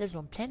best wrestlers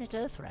on planet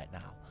Earth right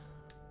now.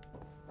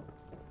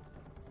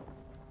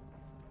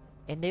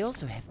 And they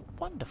also have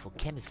wonderful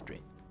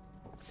chemistry.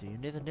 So you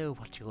never know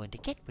what you're going to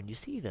get when you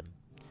see them.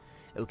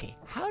 Okay,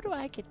 how do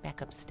I get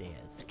back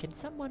upstairs? Can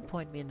someone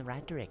point me in the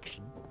right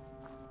direction?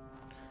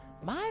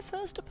 My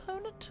first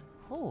opponent?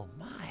 Oh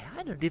my,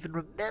 I don't even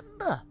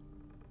remember.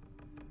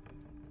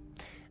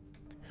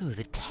 Oh,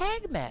 the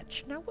tag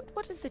match. Now,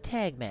 what is the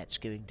tag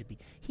match going to be?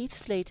 Heath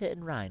Slater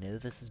and Rhino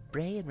versus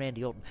Bray and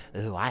Randy Orton.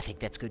 Oh, I think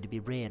that's going to be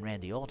Bray and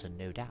Randy Orton,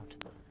 no doubt.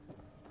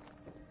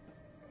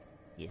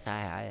 Yes,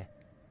 I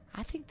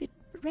think that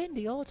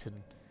Randy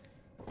Orton,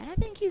 and I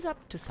think he's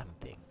up to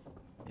something.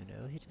 You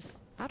know, he just,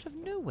 out of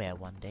nowhere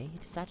one day, he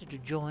decided to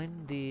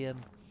join the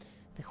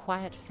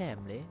Wyatt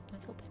family.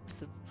 I thought that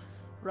was a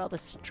rather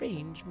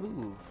strange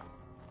move.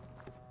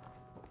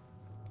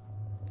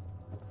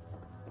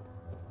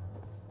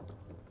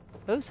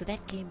 Oh, so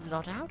that game's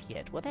not out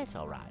yet. Well, that's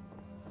alright.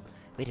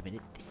 Wait a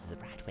minute, this is the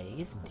right way,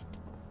 isn't it?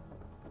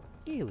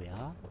 Here we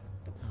are.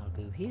 I'll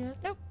go here.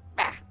 No!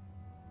 Ah!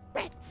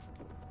 Rats!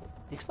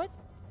 This one?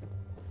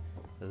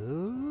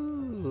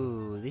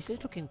 Oh, this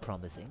is looking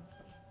promising.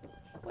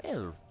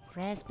 Well,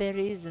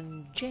 raspberries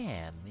and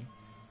jam.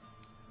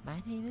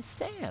 My name is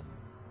Sam.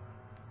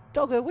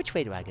 Doggo, which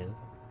way do I go?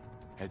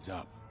 Heads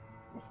up.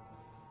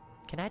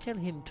 Can I tell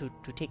him to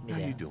take me How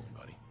there? you doing,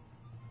 buddy?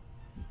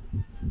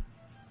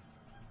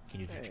 Can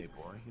you do Hey, tricks?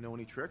 boy. You know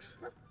any tricks?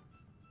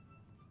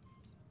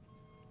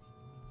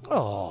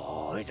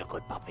 Oh, he's a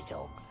good puppy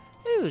dog.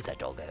 Who's a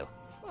doggo?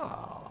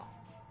 Oh.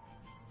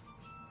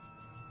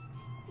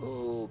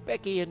 Oh,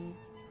 Becky and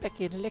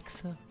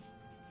Alexa.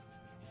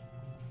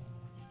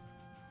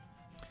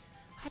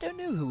 I don't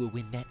know who will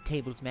win that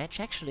tables match.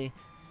 Actually,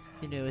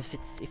 you know, if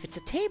it's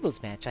a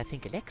tables match, I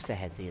think Alexa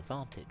has the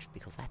advantage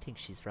because I think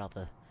she's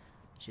rather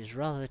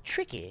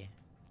tricky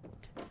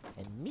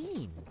and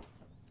mean.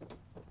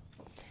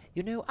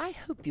 You know, I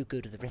hope you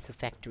go to the Wrestle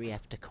Factory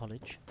after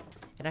college,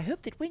 and I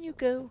hope that when you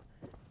go,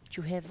 that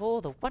you have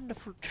all the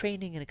wonderful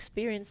training and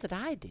experience that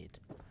I did.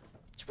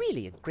 It's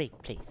really a great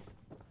place.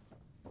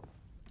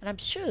 And I'm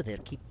sure they'll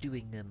keep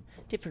doing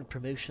different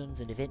promotions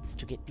and events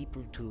to get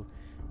people to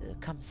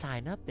come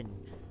sign up and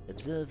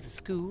observe the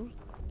school.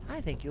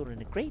 I think you're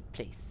in a great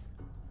place.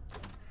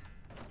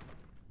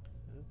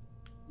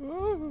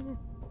 Oh,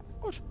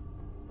 what?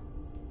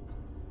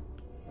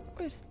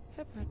 Wait,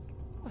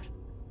 what?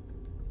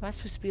 Am I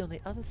supposed to be on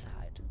the other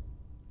side?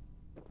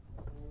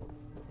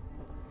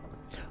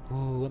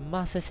 Oh, a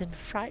Martha's and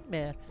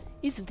Frightmare.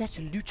 Isn't that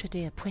a lucha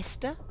de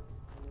apuesta?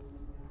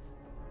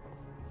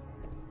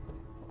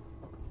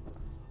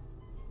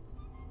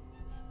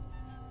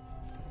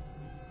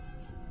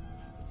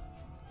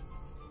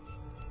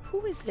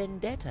 Who is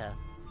Vendetta?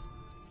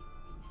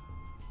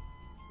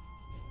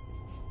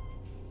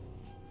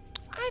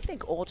 I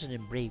think Orton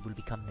and Bray will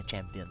become the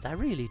champions. I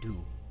really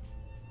do.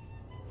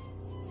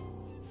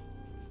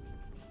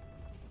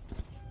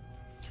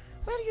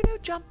 Well, you know,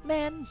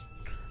 Jumpman,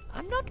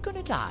 I'm not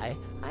gonna lie.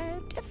 I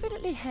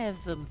definitely have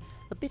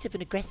a bit of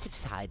an aggressive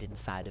side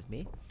inside of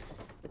me.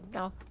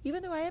 Now,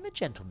 even though I am a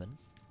gentleman,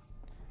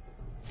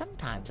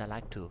 sometimes I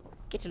like to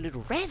get a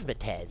little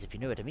razzmatazz, if you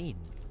know what I mean.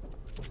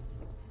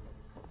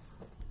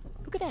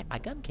 Look at that, my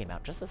gun came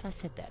out just as I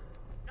said that.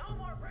 No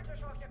more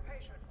British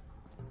occupation.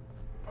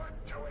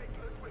 But do it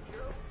good with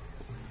you.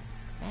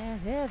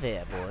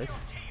 There, boys.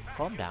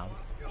 Calm down.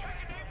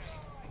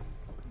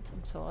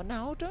 So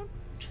now, don't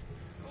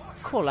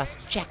call us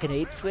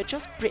jackanapes, we're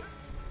just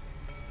Brits.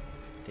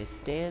 There's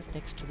stairs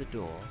next to the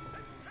door.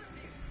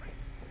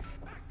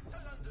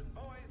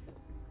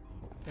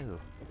 Oh,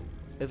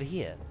 over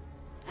here.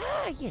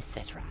 Ah, yes,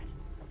 that's right.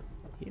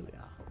 Here we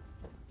are.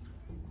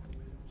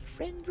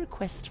 Friend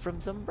request from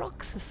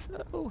Zombroxus.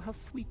 Oh, how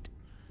sweet.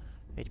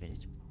 Wait a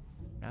minute.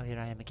 Now here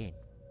I am again.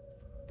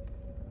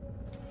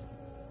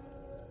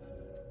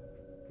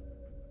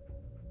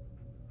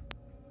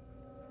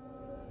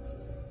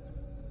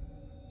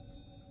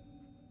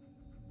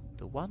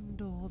 The one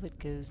door that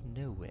goes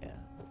nowhere.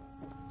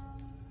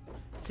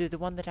 So the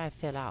one that I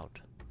fell out.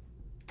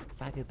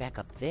 If I go back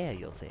up there,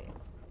 you're saying?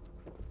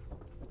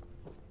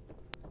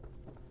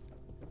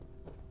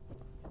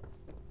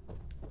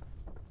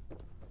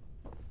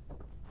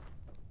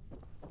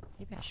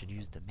 Maybe I should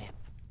use the map.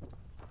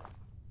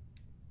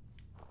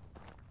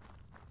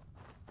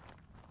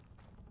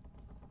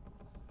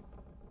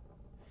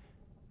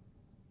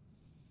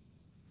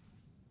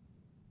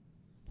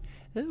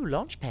 Oh,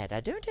 Launchpad, I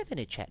don't have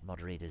any chat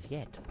moderators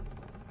yet.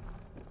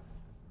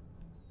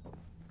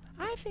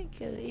 I think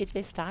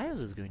AJ Styles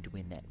is going to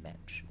win that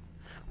match.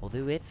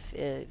 Although if,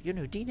 you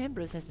know, Dean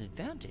Ambrose has an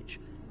advantage,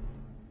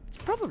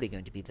 it's probably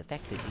going to be the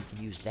fact that he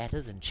can use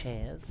ladders and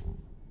chairs.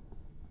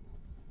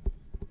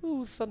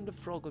 Ooh, Thunder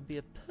Frog would be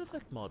a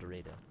perfect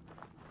moderator.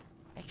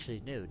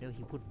 Actually, no,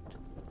 he wouldn't.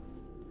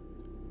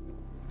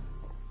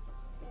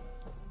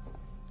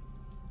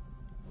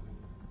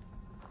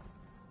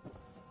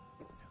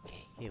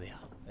 Okay, here we are,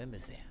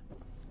 almost there.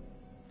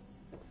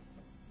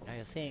 Now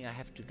you're saying I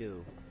have to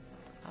go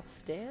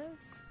upstairs?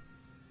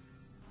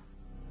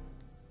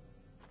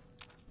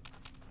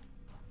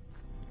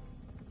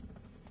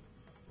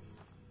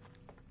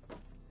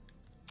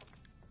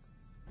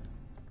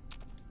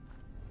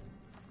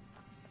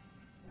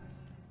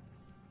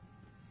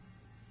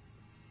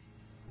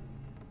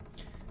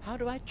 How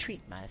do I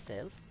treat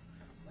myself?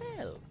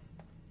 Well,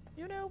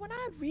 you know, when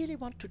I really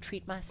want to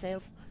treat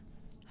myself,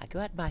 I go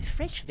out and buy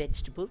fresh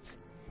vegetables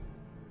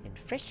and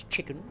fresh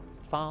chicken,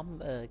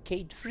 farm,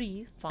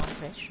 cage-free, farm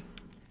fresh,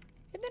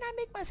 and then I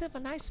make myself a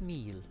nice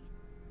meal.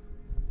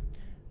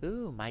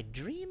 Oh, my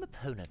dream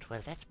opponent.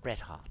 Well, that's Bret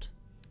Hart.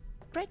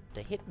 Bret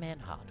the Hitman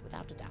Hart,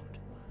 without a doubt.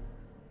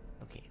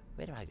 Okay,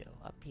 where do I go?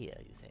 Up here,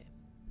 you say.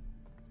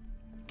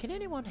 Can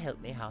anyone help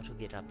me how to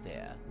get up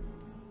there?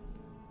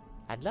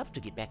 I'd love to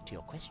get back to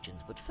your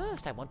questions, but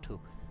first I want to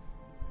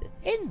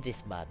end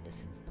this madness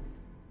and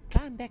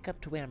climb back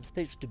up to where I'm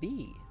supposed to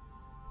be.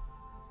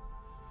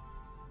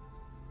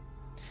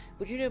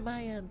 But you know,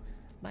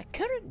 my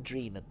current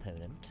dream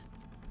opponent,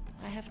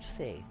 I have to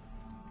say,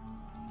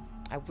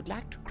 I would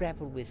like to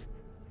grapple with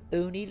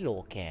Oni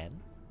Lorcan,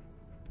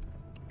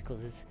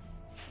 because as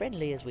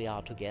friendly as we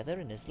are together,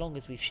 and as long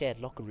as we've shared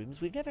locker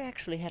rooms, we've never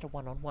actually had a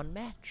one-on-one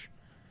match.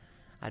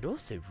 I'd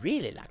also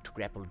really like to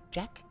grapple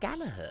Jack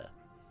Gallagher.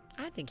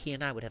 I think he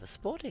and I would have a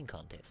sporting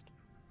contest.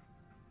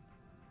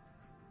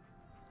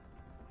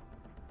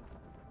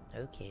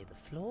 Okay,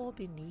 the floor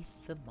beneath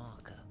the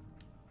marker.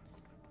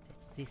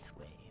 It's this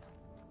way.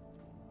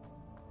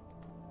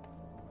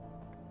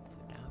 So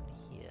down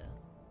here.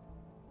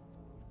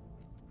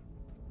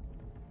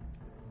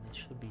 And there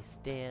should be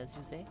stairs,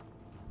 you say?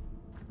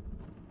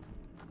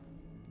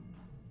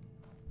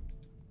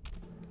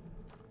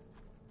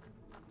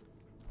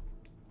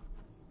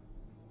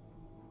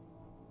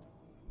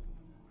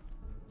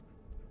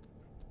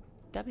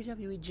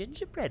 WWE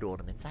gingerbread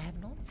ornaments. I have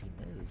not seen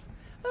those.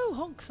 Oh,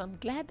 Honks, I'm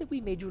glad that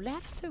we made you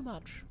laugh so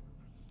much.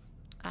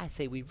 I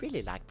say we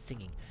really liked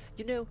singing.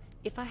 You know,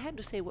 if I had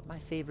to say what my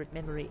favorite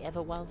memory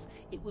ever was,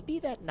 it would be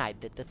that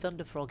night that the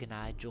Thunder Frog and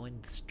I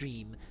joined the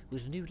stream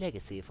with New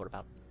Legacy for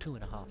about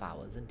 2.5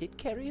 hours and did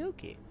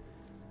karaoke.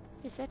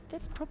 Yes,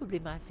 that's probably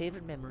my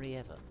favorite memory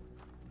ever.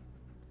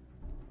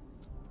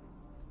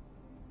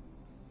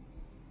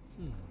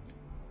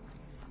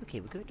 Okay,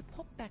 we're going to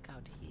pop back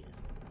out here.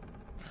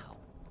 Now,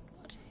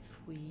 what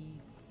if we...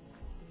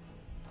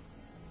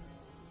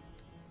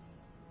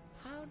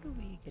 do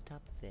we get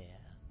up there?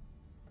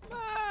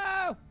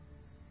 No!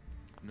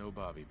 No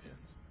bobby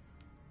pins.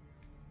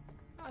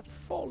 I've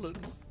fallen.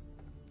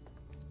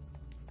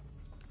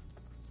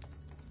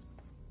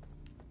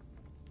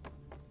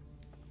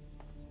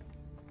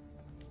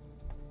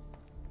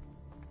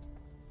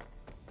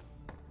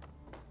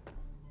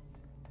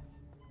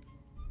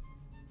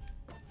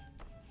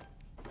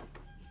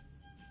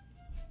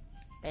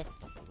 That's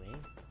not the way.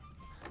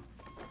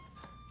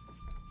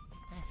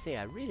 I say,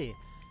 I really,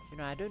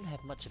 I don't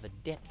have much of a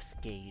depth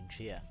gauge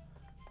here.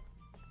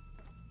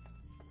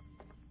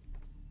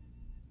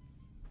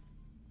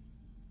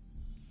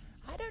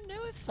 I don't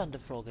know if Thunder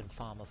Frog and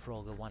Farmer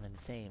Frog are one and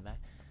the same.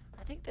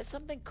 I think there's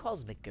something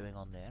cosmic going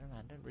on there, and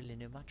I don't really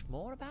know much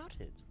more about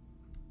it.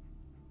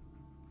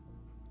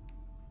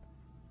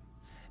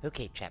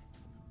 Okay, chaps,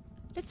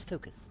 let's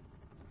focus.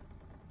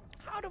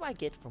 How do I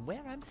get from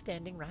where I'm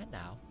standing right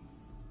now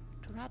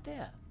to right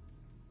there?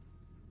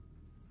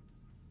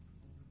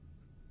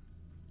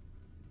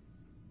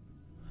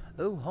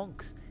 Oh,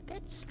 honks,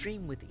 that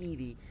stream with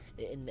Evie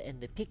and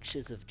the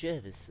pictures of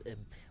Jervis,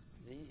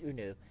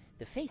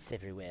 the face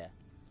everywhere.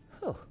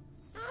 Oh,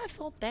 I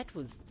thought I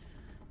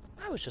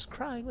was just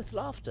crying with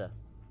laughter.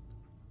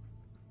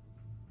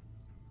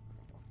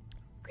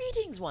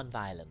 Greetings, One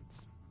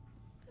Violence.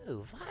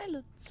 Oh,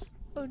 violence.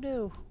 Oh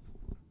no.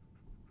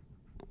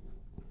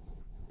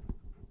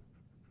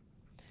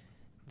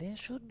 There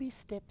should be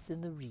steps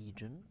in the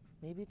region.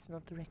 Maybe it's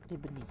not directly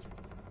beneath.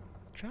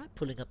 Try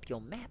pulling up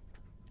your map.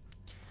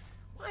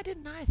 Why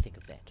didn't I think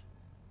of that?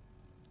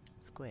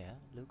 Square,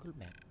 local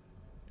map.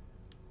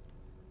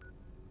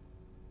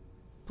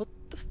 Put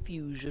the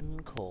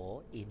fusion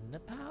core in the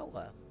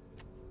power.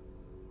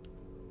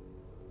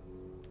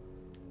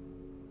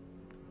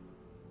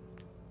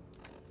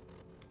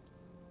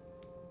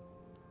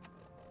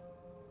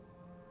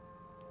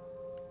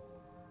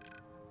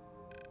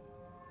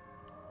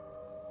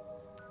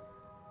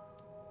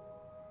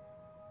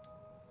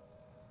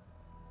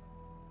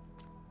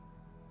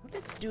 Well,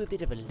 let's do a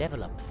bit of a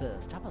level up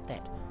first. How about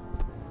that?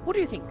 What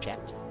do you think,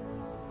 chaps?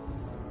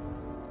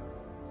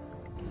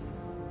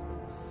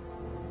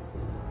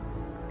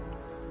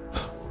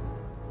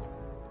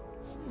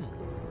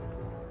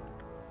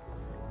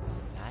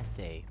 I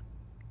say,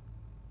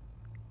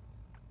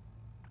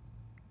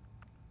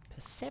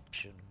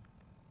 perception.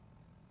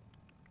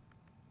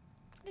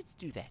 Let's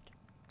do that.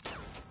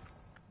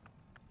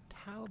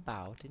 How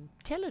about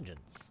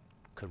intelligence?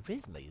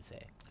 Charisma, you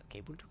say?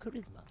 Okay, we'll do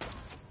charisma.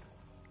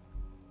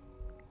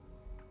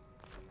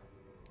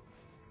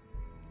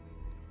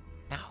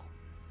 Now.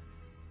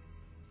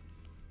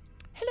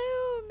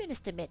 Hello,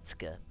 Minister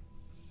Metzger.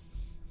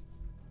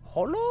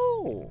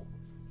 Hello!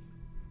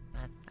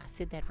 I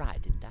said that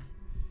right, didn't I?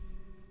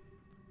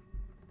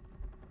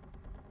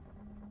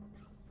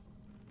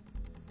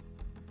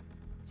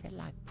 Is that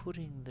like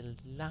putting the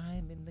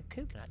lime in the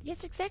coconut?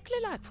 Yes, exactly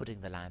like putting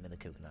the lime in the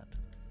coconut.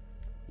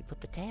 You put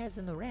the Taz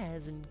in the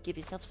Raz and give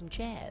yourself some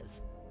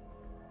Chaz.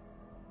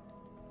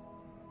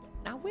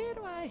 Now where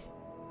do I...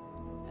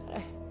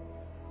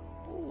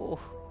 Oh.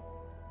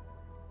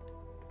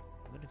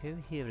 I'm going to go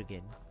here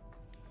again.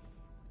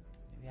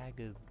 Maybe I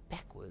go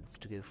backwards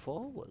to go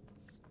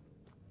forwards.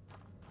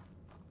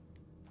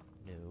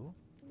 No.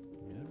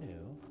 No,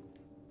 no.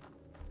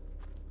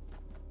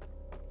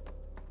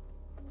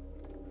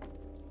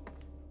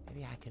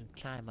 Maybe I can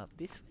climb up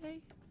this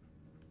way?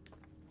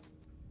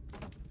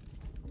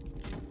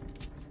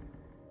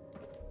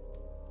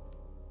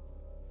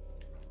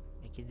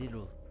 Make a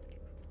little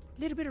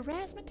bit of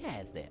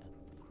razzmatazz there.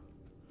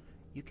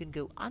 You can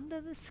go under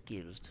the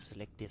skills to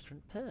select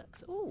different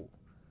perks. Oh,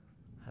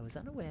 I was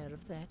unaware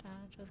of that.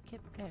 I just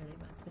kept very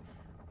much...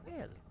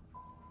 Well...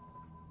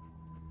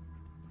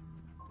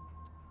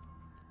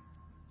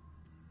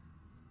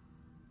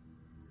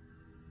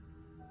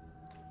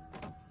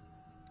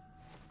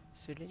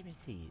 So let me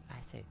see. I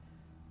say...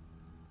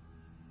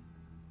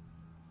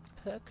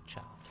 Perk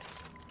chart.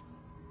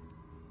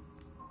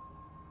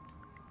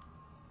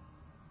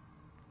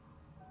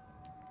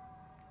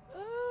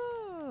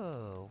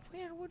 Oh,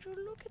 where would you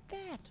look at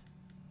that?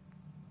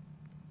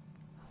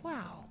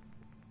 Wow.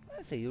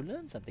 I say you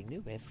learn something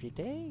new every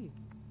day.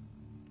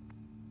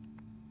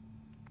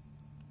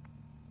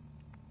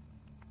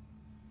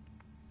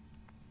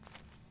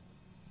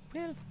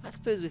 Well, I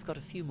suppose we've got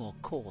a few more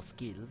core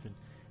skills and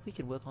we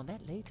can work on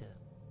that later.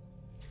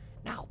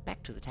 Now,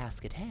 back to the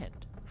task at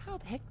hand. How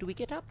the heck do we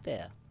get up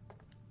there?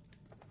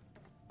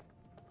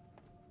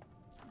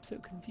 I'm so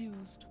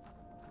confused.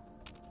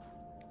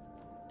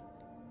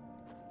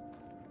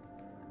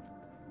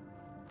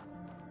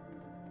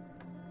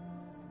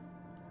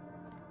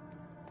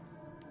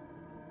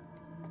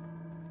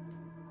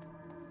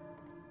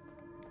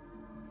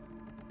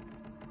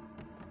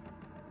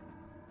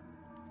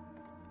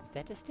 Is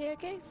that a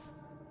staircase?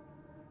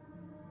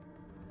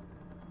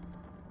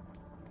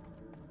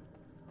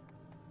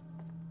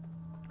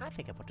 I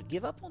think I want to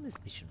give up on this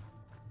mission.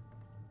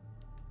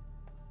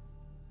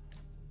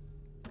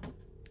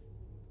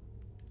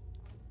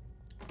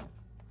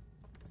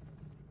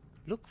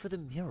 Look for the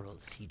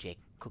murals, CJ.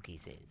 Cookie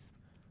says.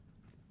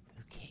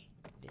 Okay,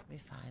 let me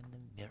find the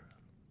mirror.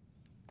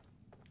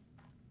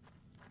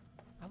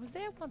 I was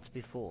there once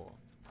before.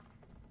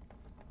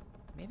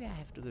 Maybe I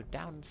have to go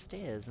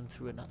downstairs and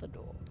through another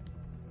door.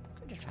 I'm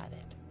going to try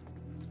that.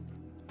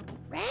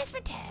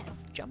 Razzmatazz!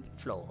 Jumping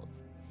floors.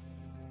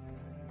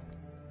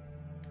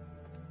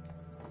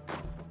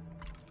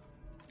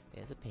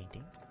 There's a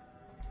painting.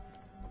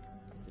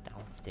 There's a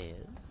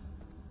downstairs.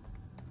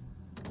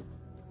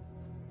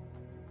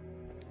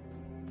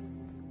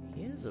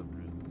 Here's a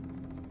room.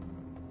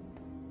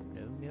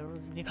 No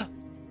mirrors in here.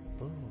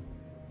 Oh,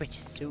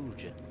 British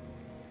soldier.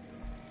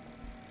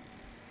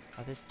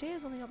 Are there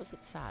stairs on the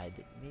opposite side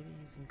that maybe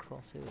you can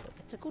cross over?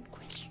 That's a good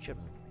question.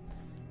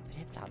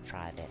 Perhaps I'll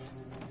try that.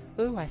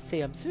 Oh, I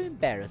say, I'm so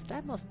embarrassed.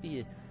 I must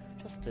be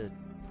just a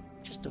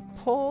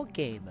poor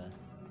gamer.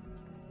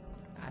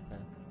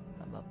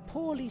 I'm a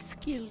poorly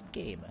skilled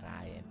gamer,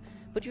 I am.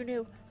 But you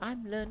know,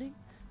 I'm learning,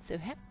 so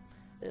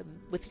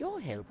with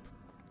your help,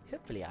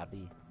 hopefully I'll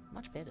be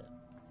much better.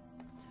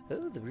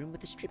 Oh, the room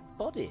with the stripped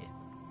body.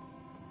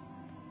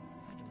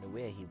 I don't know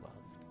where he was.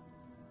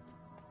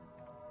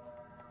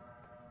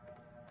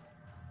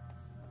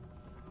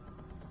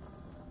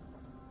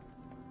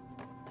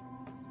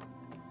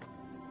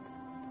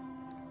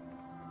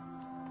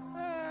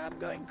 I'm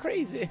going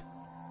crazy.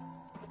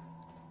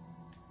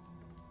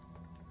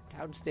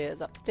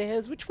 Downstairs,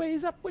 upstairs, which way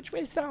is up, which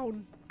way is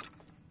down?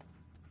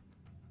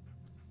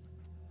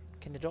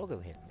 Can the doggo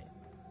help me?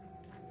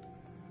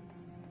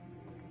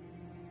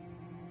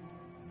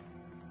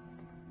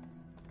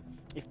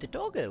 If the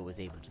doggo was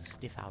able to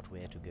sniff out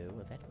where to go,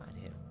 well, that might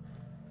help.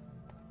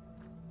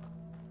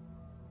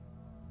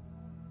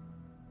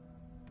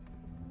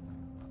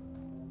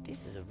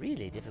 This is a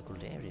really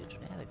difficult area to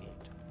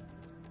navigate.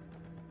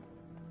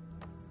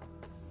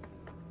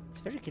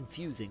 It's very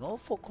confusing. All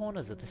four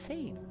corners are the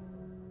same.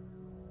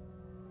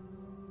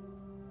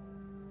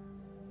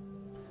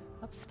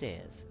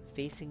 Upstairs,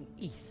 facing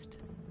east.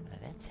 Now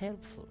that's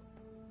helpful.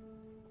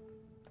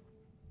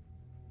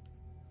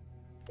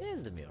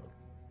 There's the mural.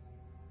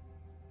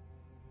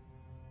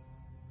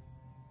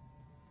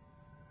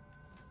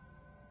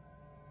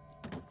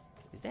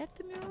 Is that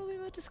the mural we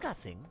were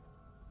discussing?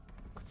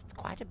 Because it's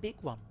quite a big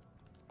one.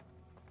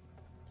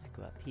 I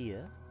go up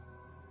here.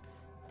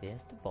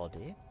 There's the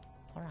body.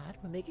 Alright,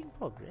 we're making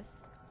progress.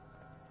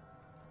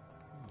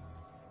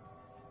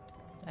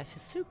 I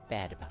feel so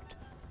bad about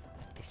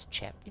this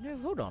chap. You know,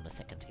 hold on a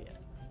second here.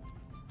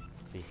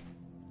 Here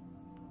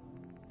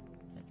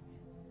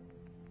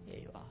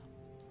you are.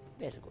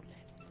 There's a good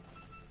lad.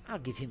 I'll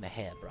give him a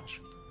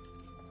hairbrush.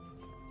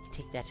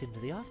 Take that into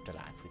the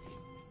afterlife with you.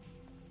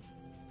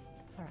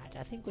 Alright,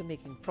 I think we're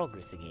making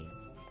progress again.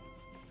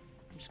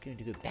 I'm just going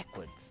to go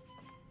backwards.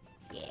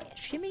 Yeah,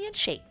 shimmy and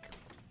shake.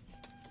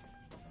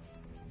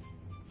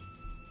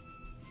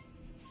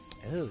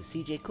 Oh,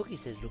 CJ Cookie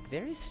says, look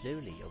very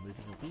slowly. You're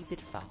moving a wee bit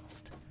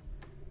fast.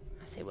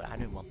 I say, well, I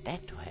don't want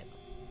that to happen.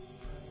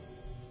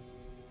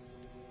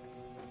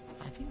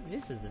 I think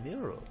this is the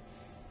mural.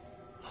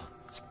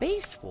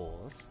 Space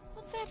Wars?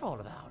 What's that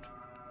all about?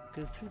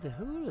 Go through the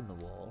hole in the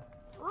wall.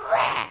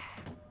 Rah! I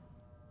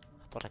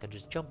thought I could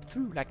just jump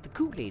through like the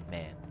Kool-Aid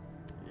Man.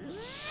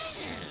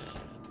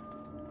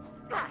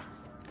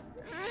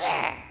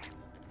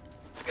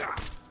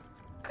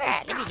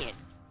 Let me get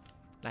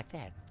like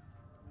that.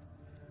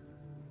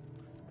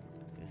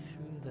 Go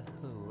through the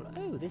hole.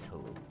 Oh, this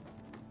hole.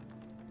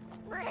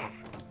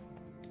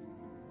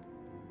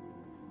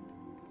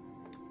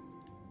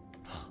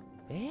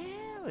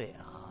 There we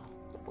are.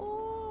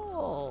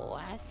 Oh,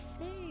 I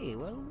see.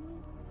 Well,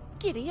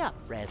 giddy up,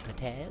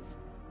 Razzmatazz.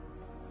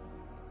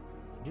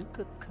 New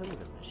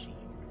Coca-Cola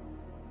machine.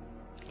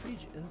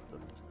 Fridge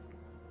open.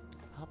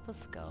 Upper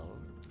skull.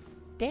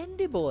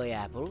 Dandy boy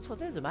apples. Well,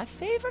 those are my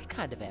favorite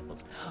kind of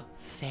apples.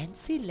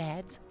 Fancy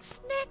lads.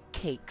 Snack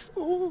cakes.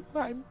 Oh,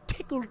 I'm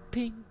tickled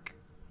pink.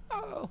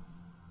 Oh.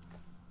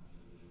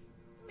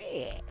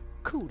 Yeah.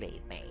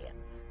 Kool-Aid Man.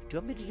 Do you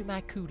want me to do my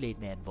Kool-Aid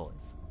Man voice?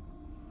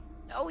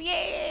 Oh,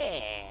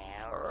 yeah.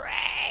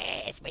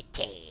 Razzmatazz.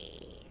 Do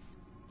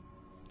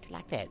you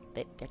like that?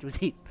 That was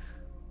it.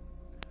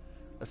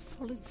 A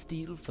solid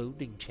steel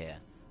folding chair.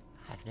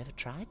 I've never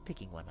tried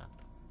picking one up.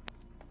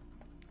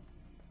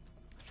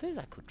 I suppose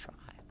I could try.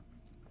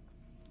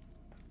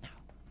 Now,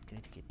 I'm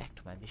going to get back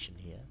to my mission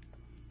here.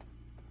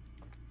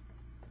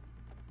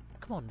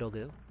 Come on,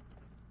 doggo.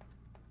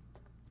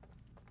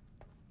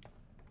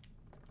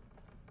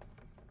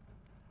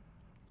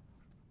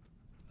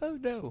 Oh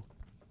no!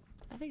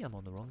 I think I'm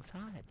on the wrong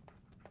side.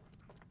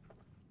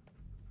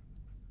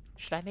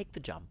 Should I make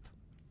the jump?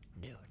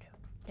 No.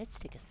 Let's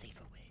take a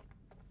safer way.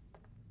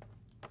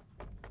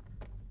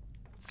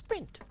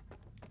 Sprint!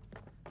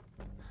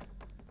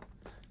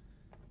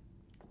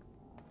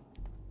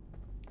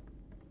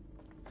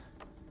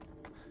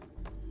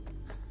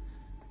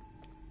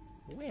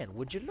 When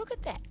would you look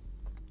at that?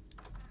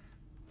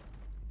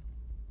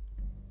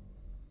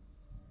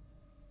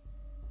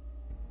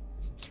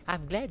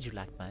 I'm glad you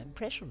liked my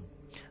impression.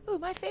 Oh,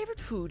 my favorite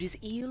food is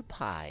eel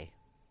pie.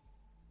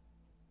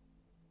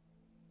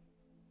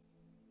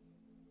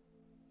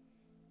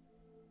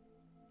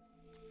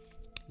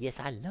 Yes,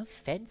 I love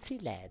fancy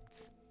lads.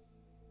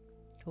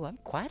 Oh, I'm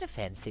quite a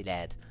fancy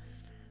lad.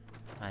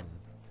 I'm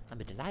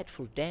a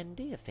delightful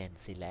dandy, a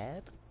fancy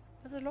lad.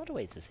 There's a lot of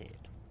ways to say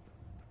it.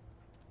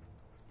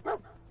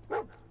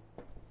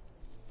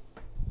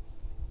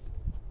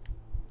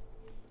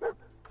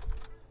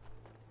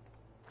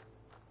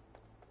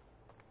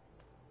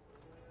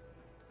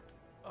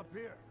 Up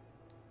here.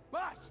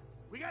 Boss!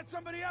 We got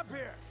somebody up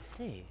here!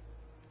 See.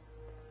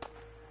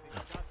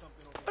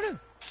 Oh no!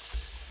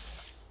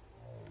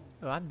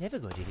 Oh, I'm never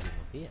going to hit him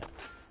up here.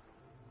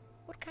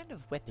 What kind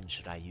of weapon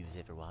should I use,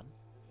 everyone?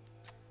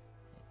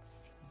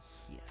 Let's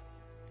see here.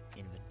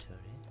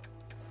 Inventory.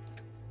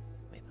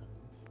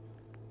 Weapons.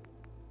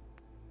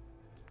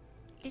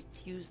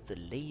 Let's use the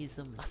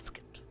laser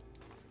musket.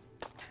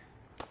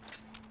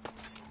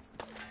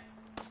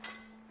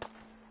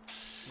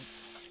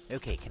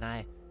 Okay, can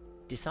I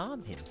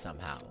disarm him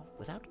somehow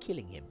without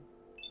killing him?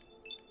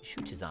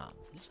 Shoot his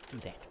arms. Let's do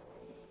that.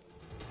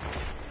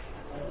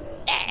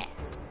 Ah!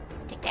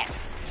 Take that!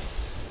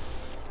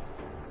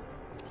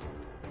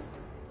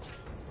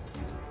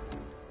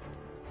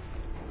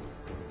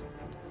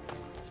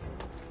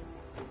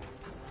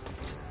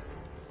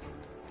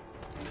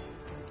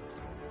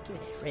 Give me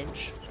that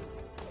wrench.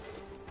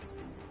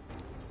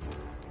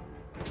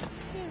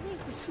 Yeah,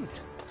 where's the suit?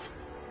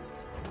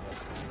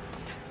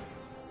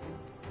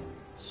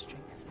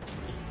 Strength.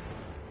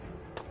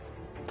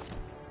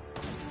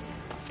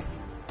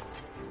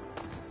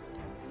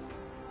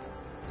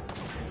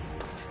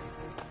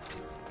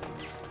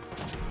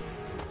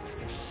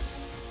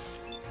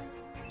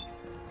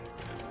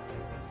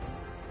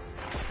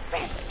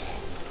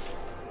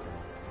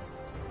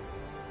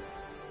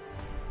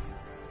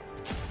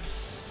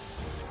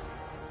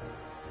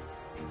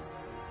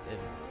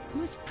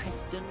 Who's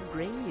Preston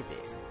Gravy?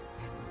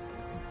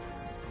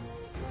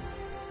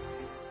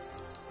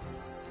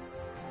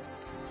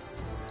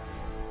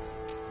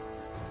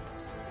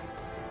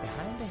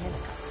 Behind the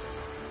helicopter.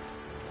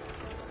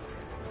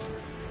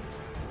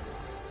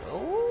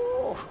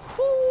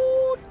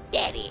 Oh,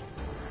 daddy!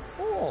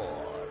 Oh,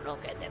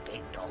 look at the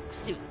big dog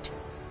suit.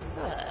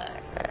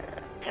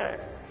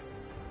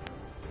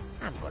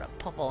 I'm gonna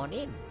pop on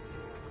in.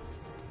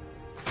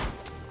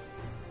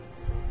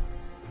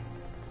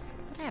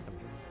 What happened?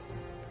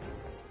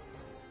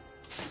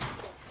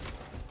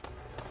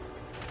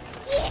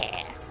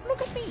 Yeah!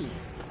 Look at me!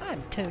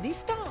 I'm Tony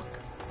Stark!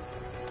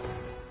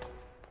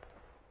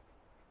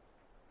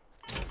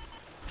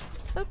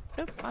 Oh,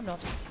 nope, I'm not.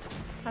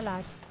 I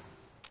lied.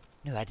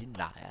 No, I didn't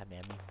lie. I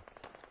mean...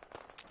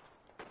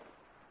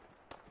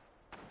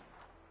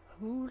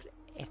 Hold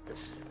X.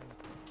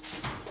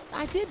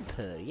 I did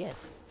purr, yes.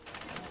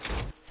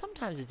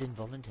 Sometimes it's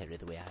involuntary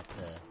the way I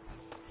purr.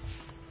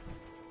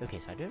 Okay,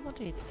 so I don't want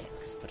to hit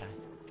X, but I...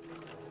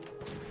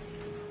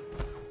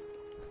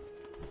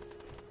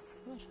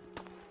 What?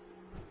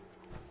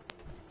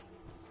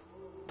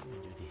 I'm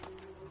gonna do this.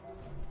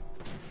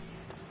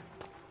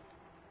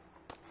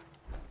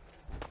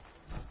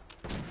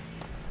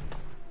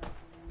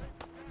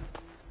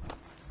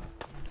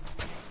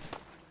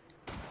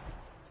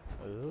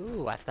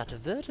 Oh, I've got a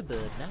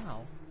vertibird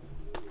now.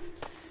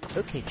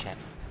 Okay,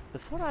 chaps.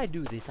 Before I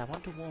do this, I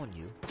want to warn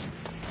you.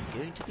 I'm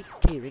going to be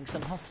clearing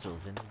some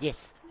hostiles, and yes,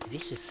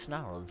 vicious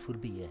snarls will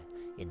be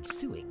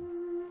ensuing.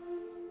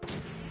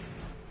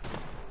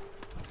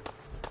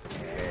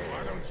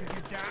 Why don't you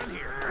get down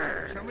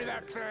here? Show me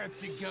that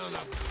fancy gun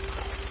up.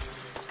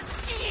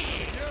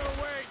 You're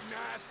waiting,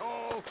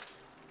 asshole!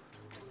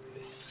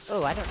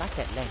 Oh, I don't like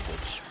that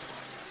language.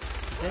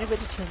 Does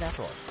anybody turn that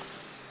off?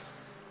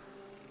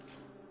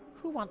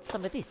 Who wants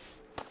some of this?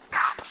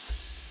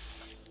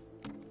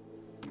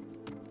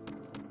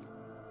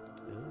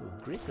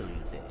 Oh, gristle,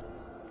 you say?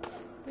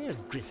 Well,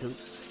 gristle,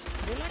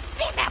 they're like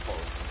thin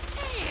apples.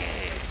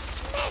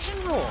 Smash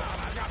and roll.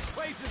 I got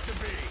places to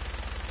be!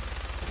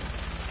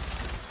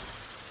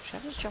 Should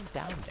I just jump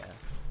down there?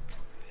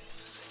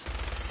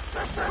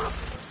 There you are.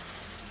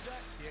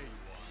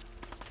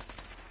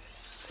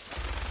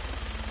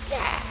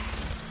 Yeah!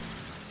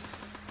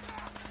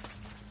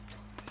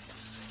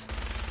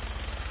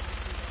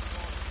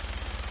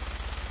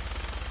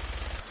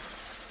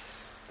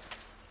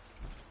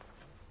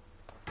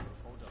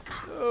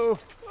 Oh!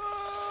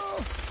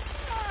 Oh!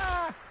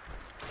 Ah!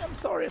 I'm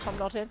sorry if I'm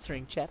not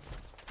answering, chaps.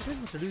 I don't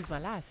want to lose my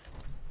life.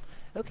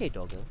 Okay,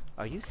 doggo,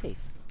 are you safe?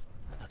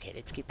 Okay,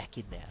 let's get back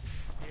in there.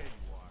 Here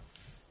you are.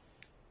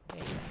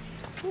 There you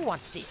are. Who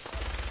wants this?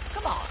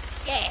 Come on!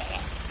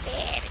 Yeah!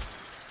 Yeah!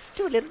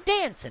 Do a little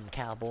dancing,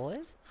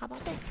 cowboys. How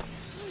about that?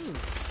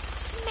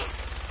 Smack!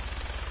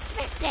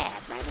 Smack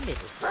dab right in the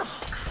middle.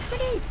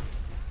 Grenade!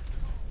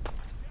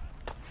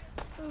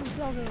 Oh,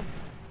 doggo.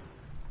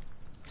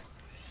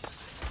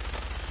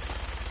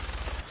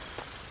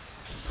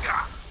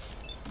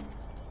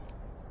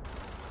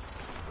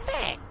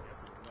 Bang!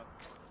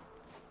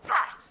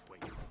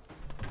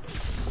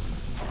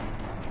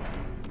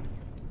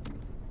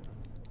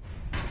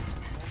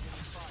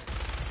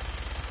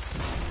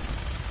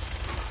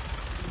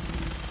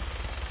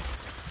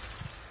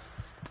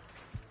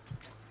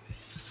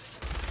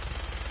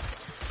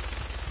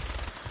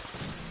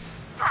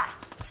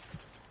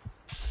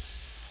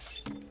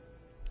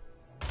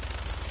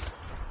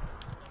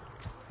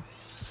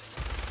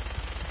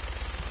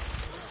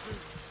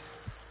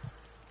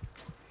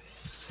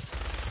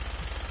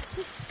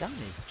 gun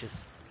is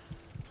just...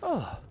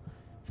 Oh,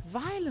 it's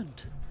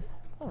violent.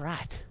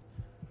 Alright.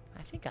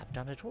 I think I've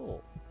done it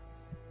all.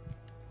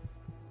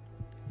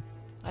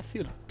 I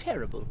feel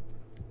terrible.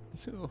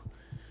 So,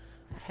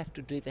 I'd have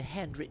to deliver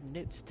handwritten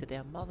notes to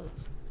their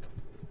mothers.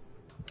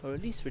 Or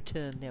at least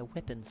return their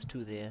weapons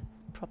to their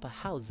proper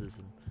houses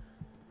and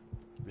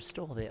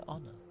restore their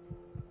honor.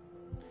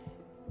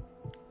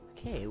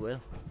 Okay, well,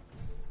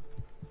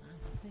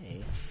 I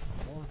think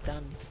I'm all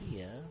done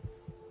here.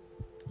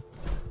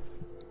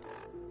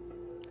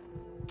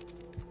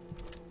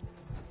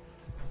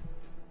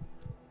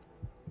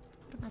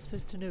 What am I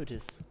supposed to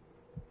notice?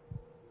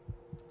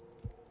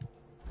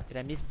 Did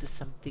I miss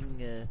something?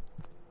 Maybe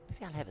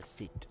I'll have a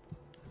sit.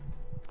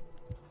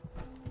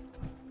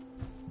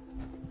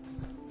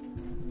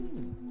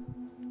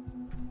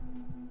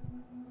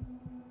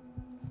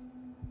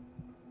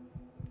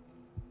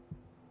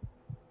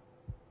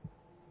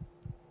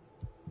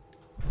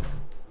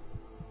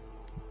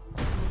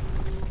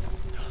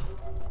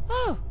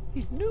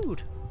 He's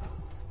nude!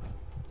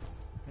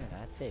 Well,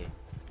 I say,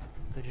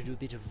 I'm going to do a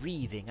bit of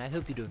reaving. I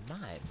hope you don't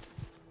mind.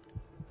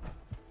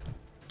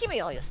 Give me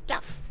all your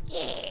stuff!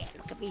 Yeah,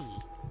 look at me!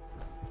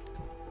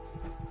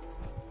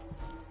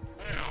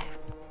 Ah,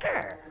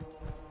 grr.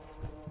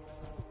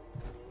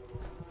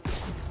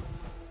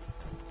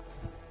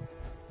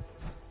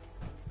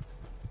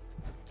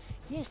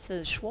 Yes,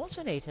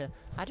 Schwarzenegger,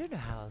 I don't know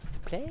how else to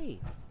play.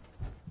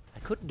 I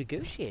couldn't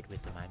negotiate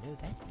with them, I know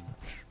that much.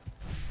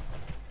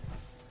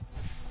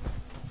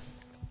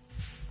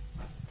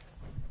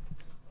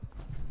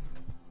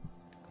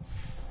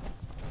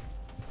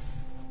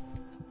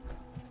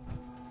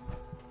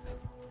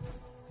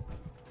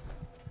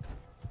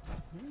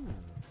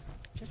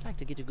 Just like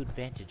to get a good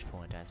vantage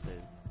point, I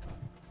suppose.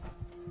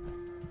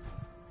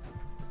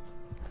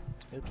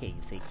 Okay,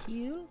 you say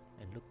heal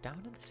and look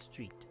down at the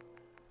street.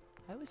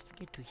 I always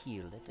forget to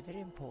heal. That's a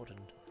very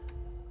important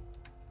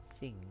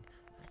thing,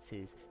 I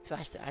suppose. So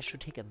I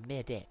should take a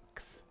Med-X.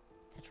 Is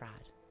that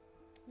right?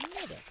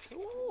 Med-X.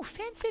 Ooh,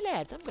 fancy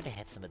lads. I'm going to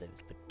have some of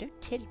those, but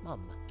don't tell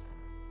Mum.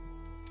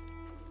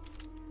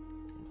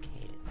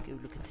 Okay, let's go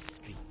look at the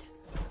street.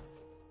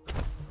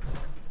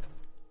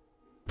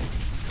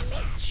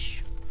 Smash!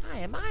 I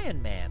am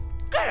Iron Man.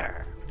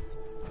 Grr!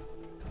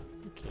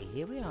 Okay,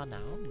 here we are now.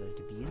 I'm going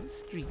to be in the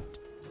street.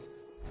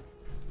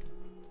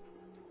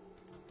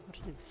 What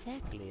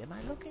exactly am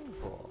I looking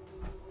for?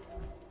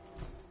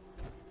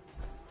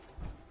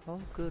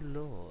 Oh, good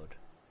lord.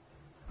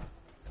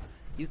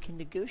 You can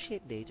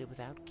negotiate later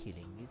without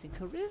killing using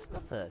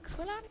charisma perks.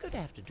 Well, I'm going to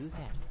have to do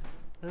that.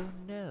 Oh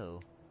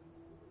no.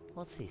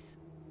 What's this?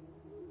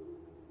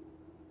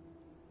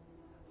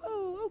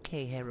 Oh,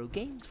 okay, Hero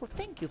Games. Well,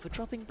 thank you for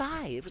dropping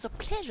by. It was a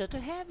pleasure to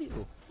have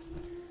you.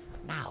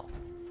 Now,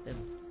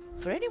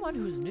 for anyone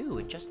who's new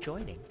and just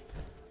joining,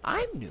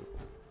 I'm new,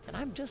 and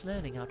I'm just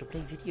learning how to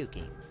play video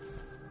games.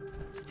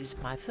 So this is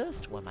my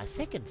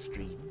second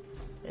stream,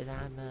 as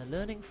I'm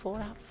learning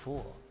Fallout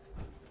 4.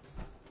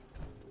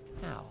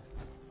 Now,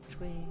 which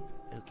way?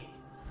 Okay,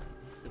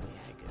 this is the way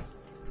I go.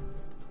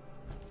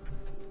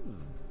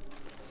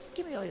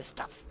 Give me all your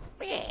stuff.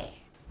 Yeah.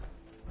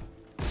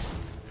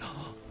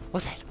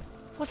 What's that?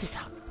 What's this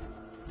sound?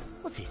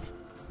 What's this?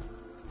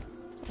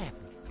 What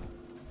happened?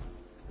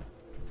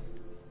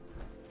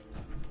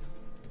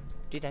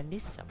 Did I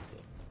miss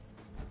something?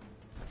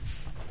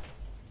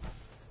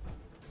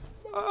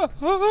 Oh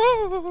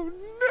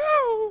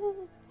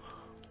no!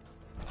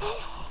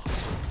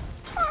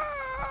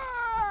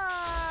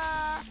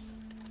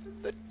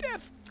 The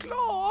death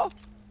claw!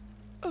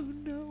 Oh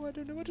no, I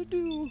don't know what to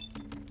do.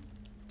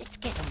 Let's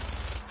get him.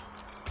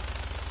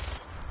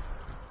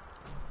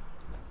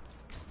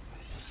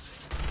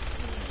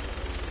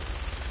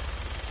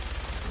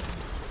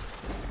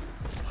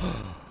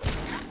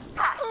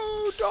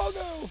 Oh,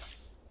 doggo!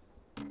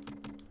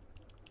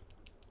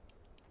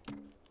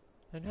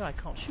 Oh no, I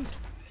can't shoot.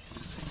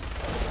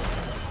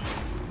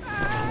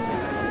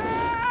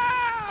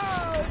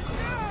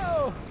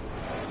 Oh, no!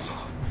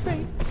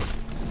 Fate.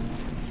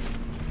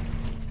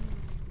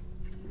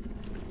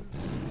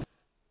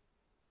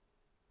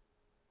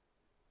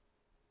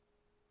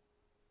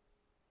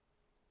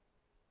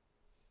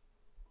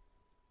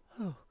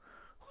 Oh,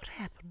 what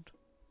happened?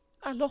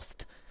 I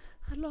lost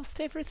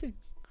everything.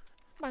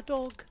 My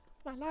dog,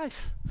 my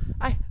life.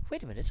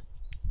 Wait a minute.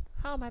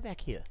 How am I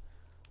back here?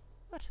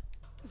 What?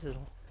 This is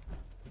all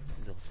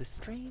so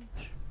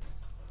strange.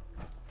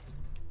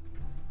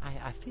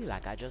 I feel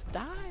like I just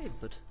died,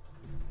 but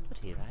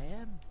here I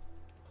am.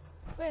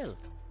 Well,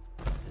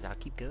 because I'll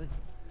keep going.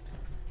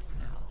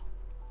 Now,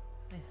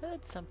 I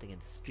heard something in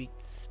the street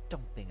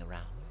stomping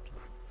around.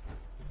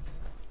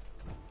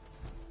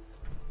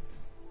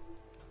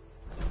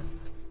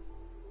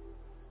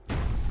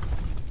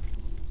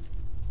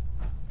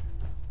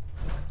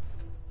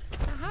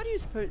 Now, how do you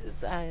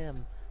suppose I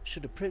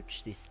should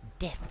approach this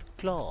Death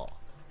Claw?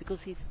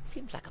 Because he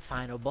seems like a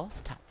final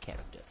boss type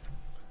character.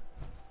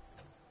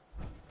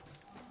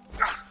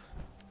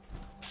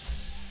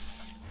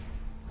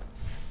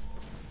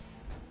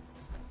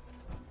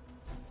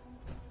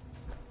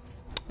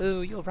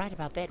 Oh, you're right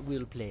about that,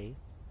 will play.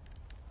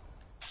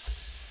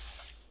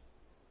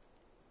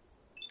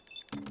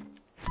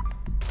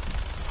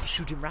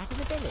 Shoot him right in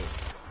the belly.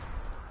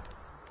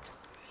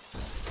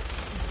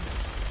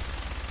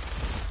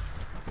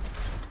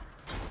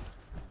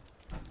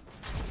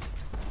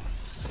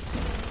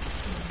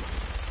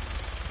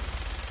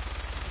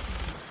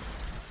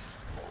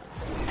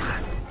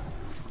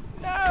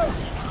 No!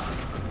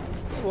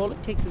 All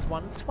it takes is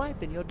one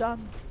swipe and you're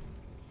done.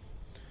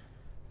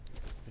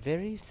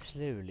 Very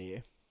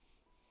slowly.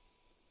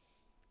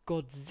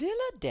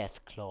 Godzilla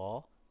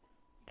Deathclaw?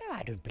 No,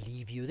 I don't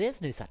believe you.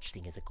 There's no such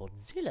thing as a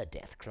Godzilla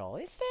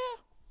Deathclaw, is there?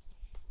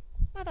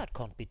 Well, that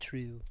can't be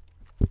true.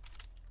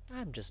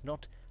 I'm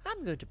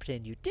going to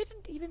pretend you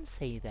didn't even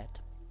say that.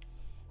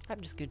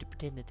 I'm just going to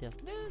pretend that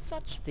there's no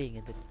such thing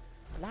and that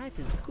life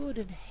is good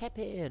and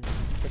happy and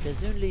that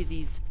there's only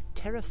these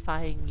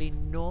terrifyingly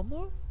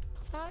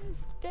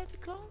normal-sized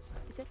Deathclaws?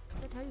 Is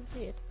that how you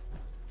say it?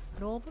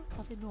 Normal?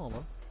 Are they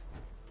normal?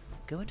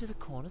 Go into the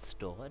corner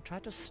store and try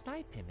to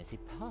snipe him as he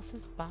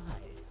passes by.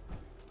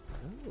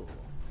 Oh, well,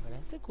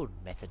 that's a good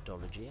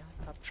methodology.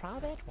 I'll try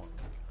that one.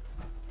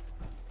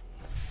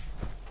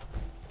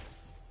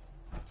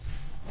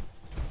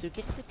 So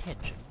get his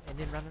attention and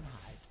then run and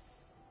hide.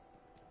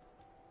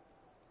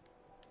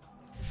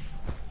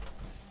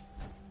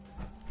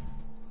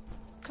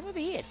 Come over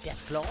here,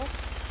 Deathclaw.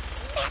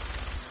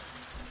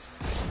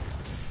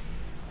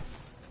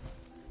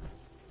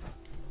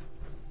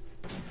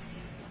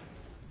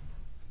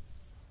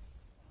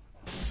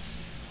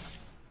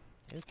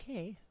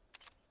 Okay.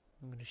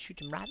 I'm gonna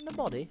shoot him right in the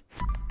body.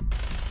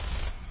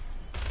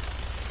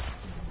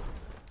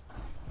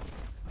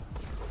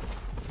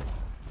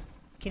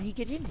 Can he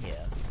get in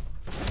here?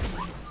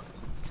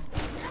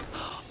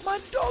 My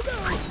doggo!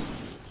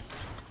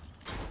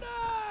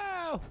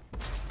 No!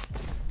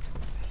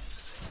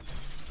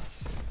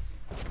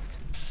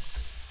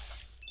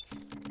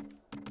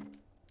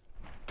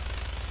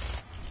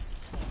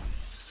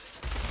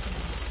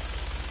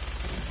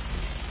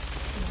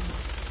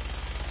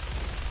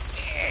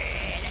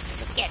 That's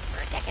what you get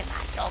for attacking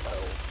my doggo.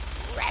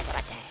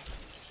 Razzle-a-tash.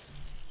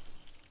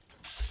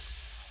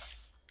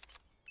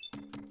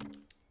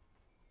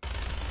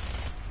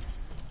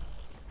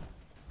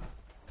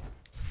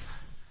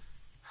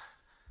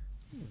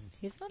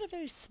 He's not a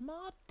very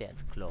smart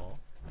Deathclaw.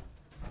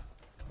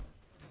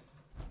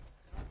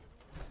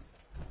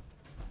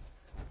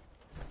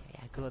 Maybe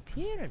I go up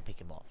here and pick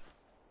him off.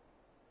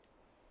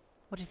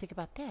 What do you think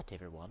about that,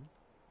 everyone?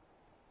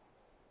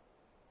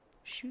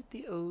 Shoot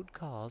the old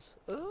cars.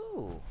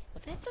 Oh,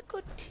 well, that's a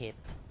good tip.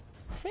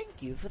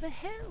 Thank you for the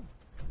help.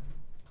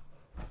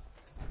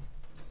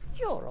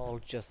 You're all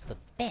just the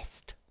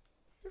best.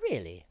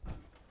 Really.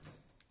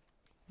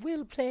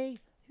 Will play.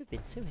 You've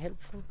been so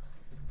helpful.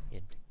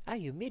 And are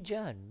you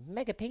Midger and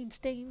Mega Pain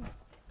Stained?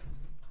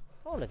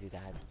 All of you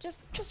guys.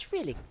 Just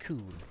really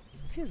cool.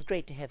 Feels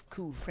great to have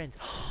cool friends.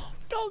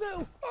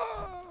 Doggo!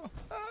 Oh!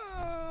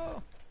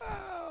 Oh!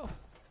 Oh!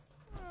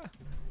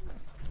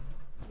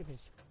 Wait a minute.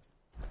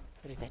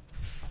 What is that?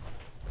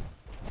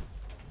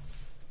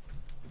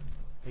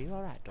 Are you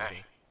alright, Doggo?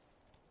 Hey.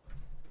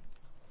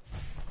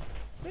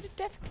 Where did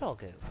Deathclaw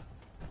go?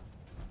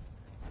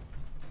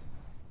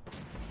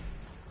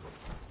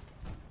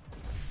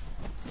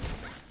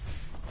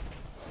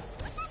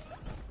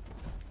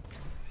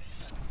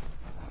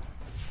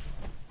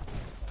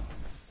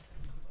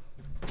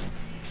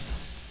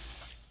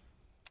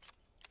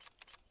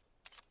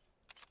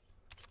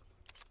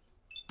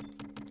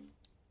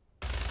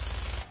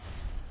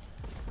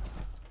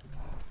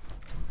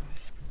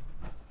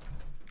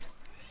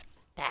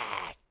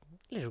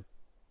 Little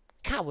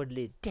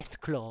cowardly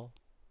Deathclaw.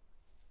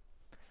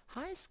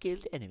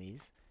 High-skilled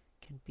enemies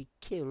can be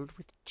killed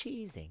with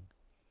cheesing.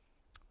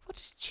 What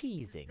is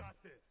cheesing?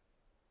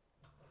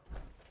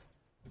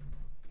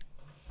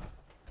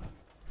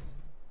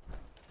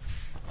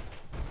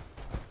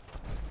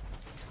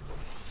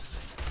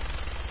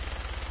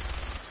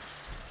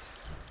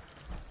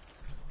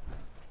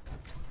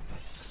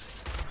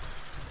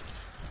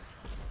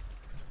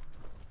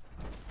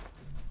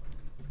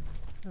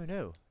 Oh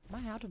no,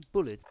 am I out of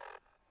bullets?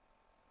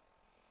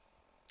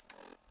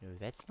 No,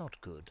 that's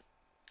not good.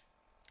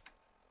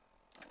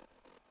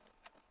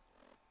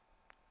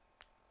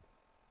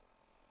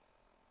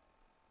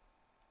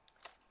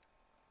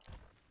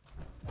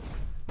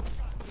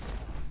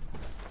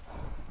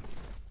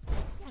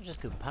 I'll just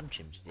go punch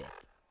him to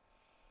death.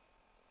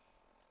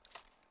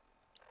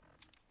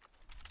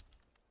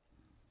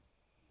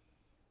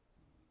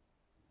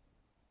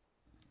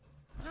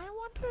 I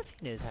wonder if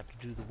he knows how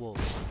to do the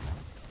walls.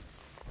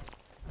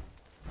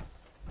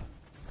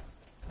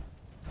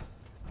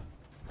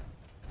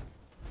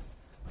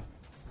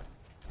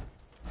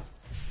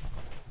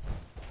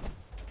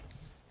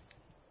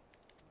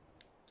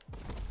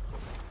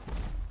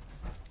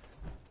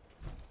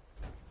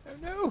 Oh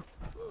no!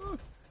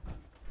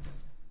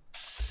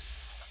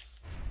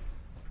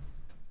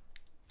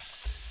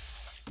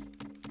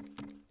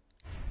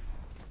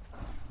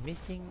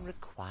 Missing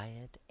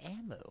required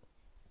ammo.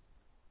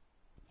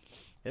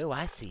 Oh,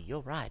 I see.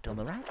 You're right. On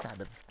the right side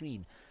of the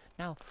screen.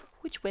 Now,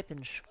 which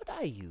weapon should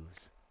I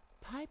use?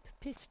 Pipe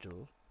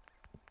pistol?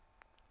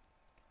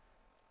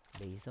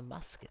 Laser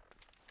musket.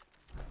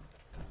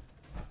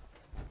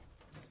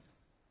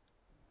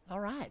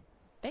 Alright.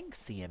 Thanks,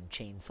 CM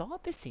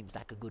Chainsaw. This seems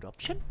like a good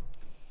option.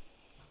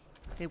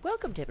 Hey,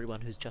 welcome to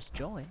everyone who's just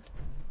joined.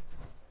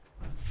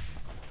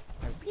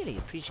 I really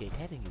appreciate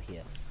having you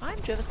here. I'm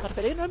Jervis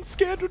Cottonbelly and I'm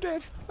scared to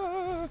death.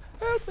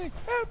 Help me!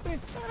 Help me!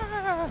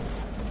 Ah.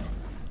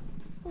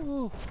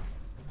 Oh.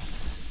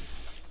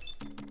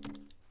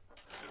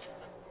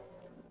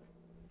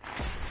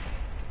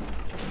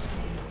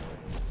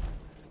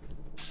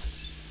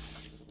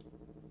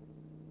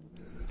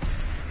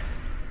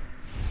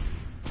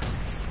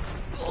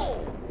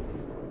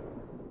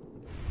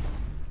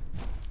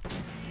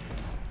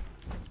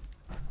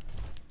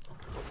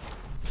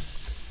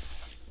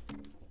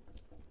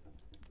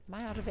 Am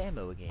I out of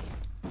ammo again?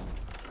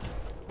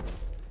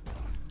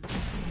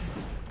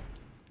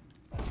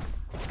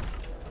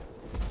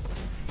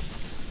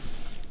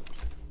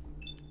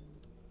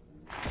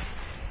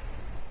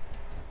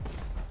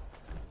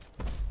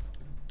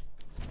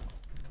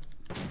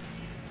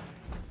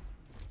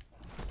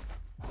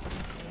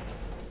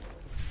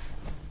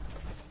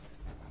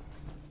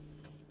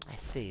 I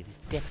say, this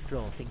death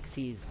draw thinks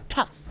he's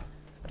tough,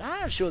 but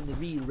I'll show him the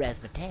real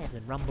razzmatazz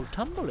and rumble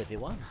tumble if he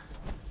wants.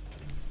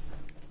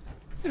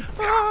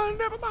 Oh,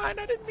 never mind,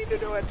 I didn't mean to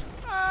do it.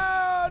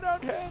 Oh,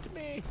 don't hurt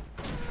me.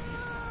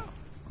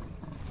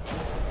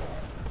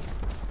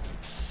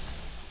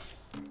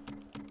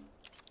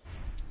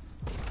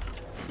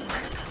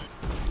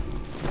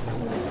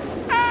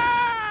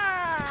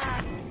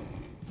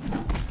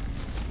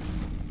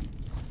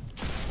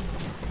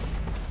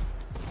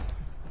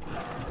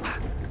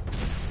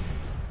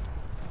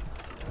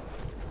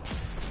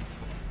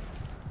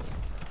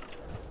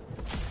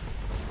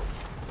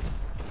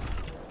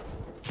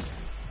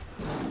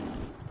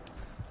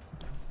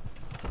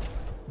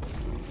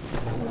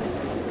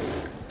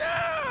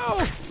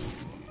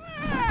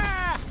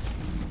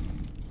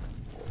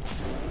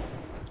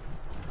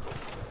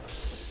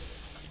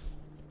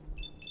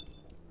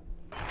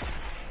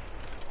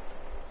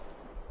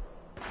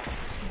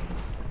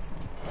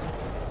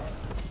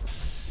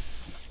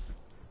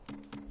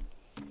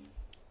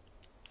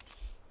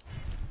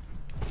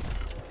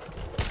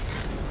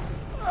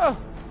 Oh.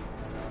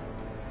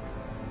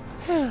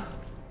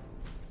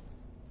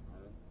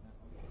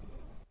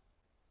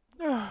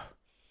 Ah!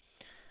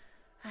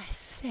 I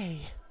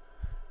say,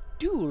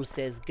 Duel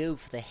says go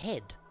for the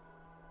head.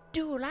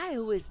 Duel, I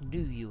always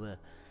knew you were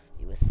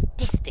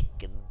sadistic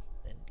and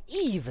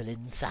evil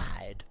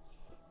inside.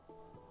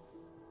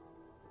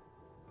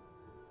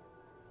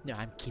 No,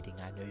 I'm kidding.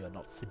 I know you're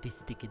not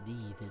sadistic and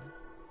evil.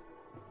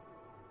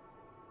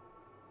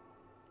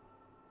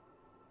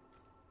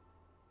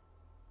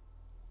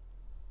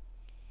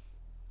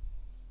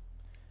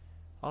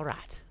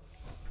 Alright.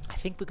 I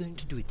think we're going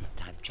to do it this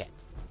time,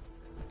 chaps.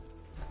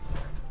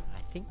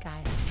 I think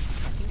I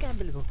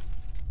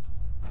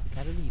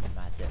believe in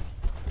myself.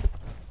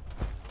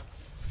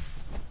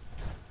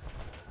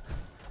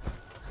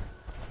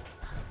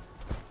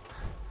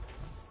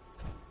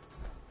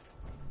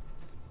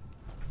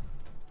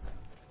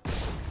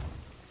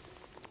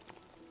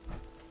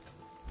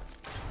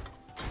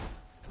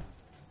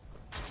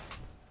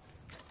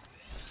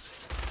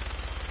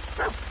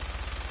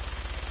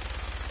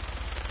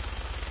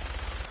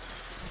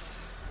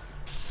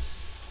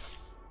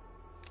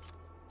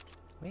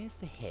 Where's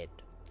the head?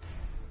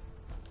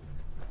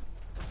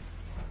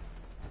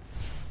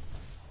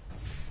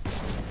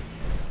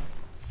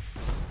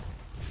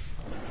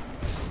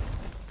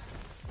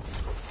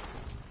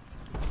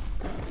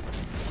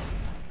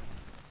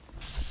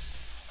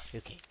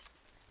 Okay.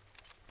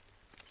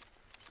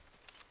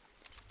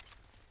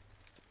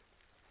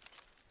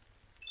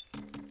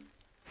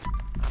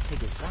 I'll take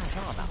his right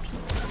arm out. He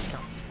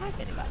can't swipe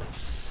anybody.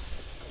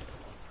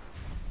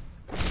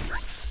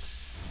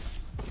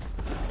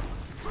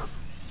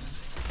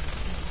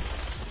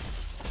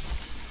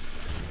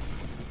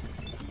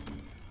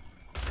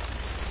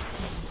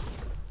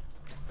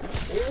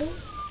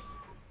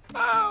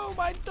 Oh,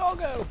 my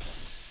doggo!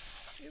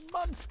 You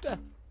monster!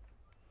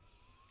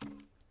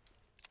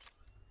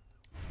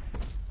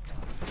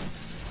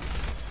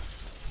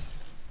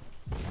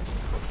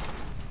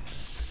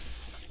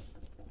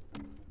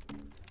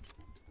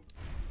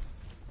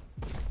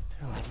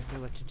 Oh, I don't know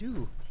what to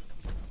do.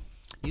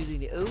 Using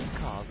the old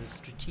cars as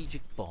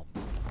strategic bombs.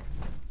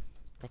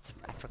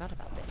 I forgot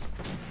about that.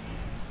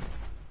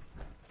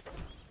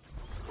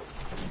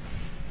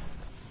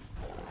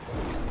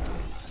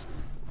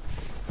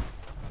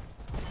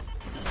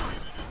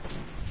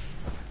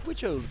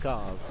 Which old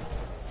cars?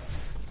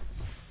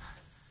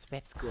 So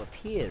perhaps go up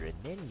here and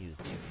then use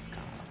the old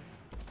cars.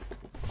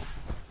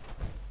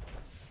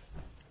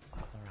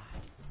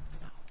 Alright.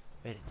 Now,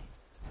 where is he?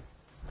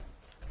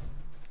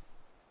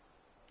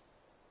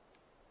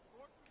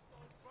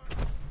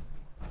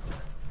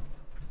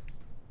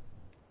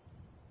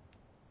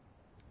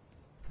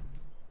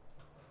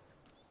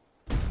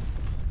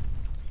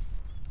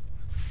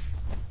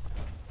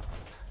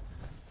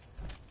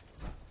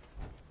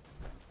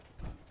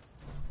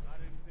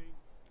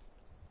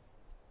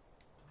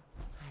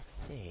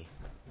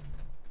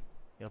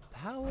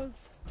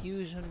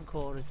 Fusion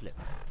core is low.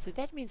 So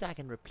that means I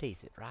can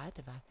replace it, right?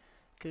 If I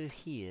go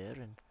here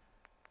and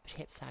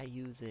perhaps I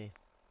use a...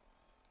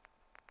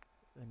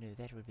 Oh no,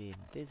 that would be...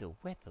 Those are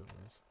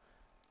weapons.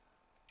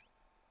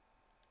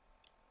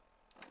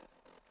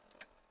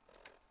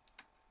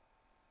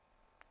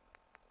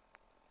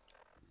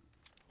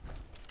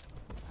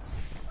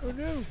 Oh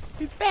no,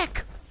 he's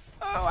back!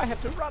 Oh, I have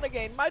to run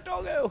again, my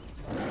doggo!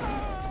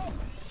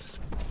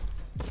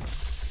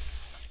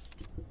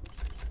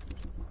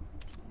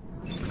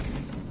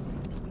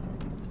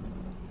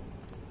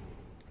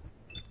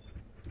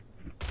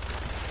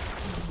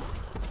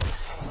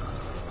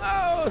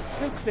 Oh. Oh,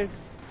 so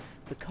close!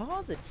 The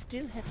cars that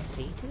still have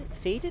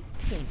faded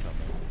paint on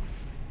them,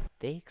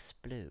 they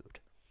explode.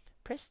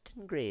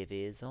 Preston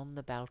Gravy is on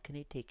the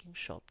balcony taking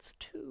shots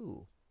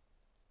too.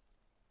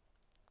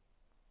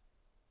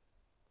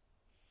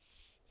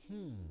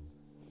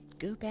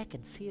 Go back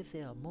and see if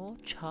there are more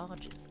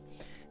charges.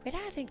 But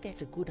I think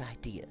that's a good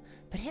idea.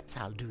 Perhaps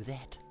I'll do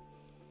that.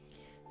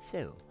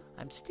 So,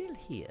 I'm still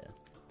here.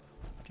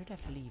 I don't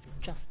have to leave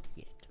just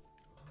yet.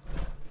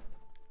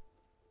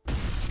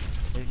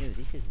 Oh no,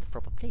 this isn't the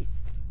proper place.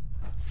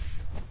 So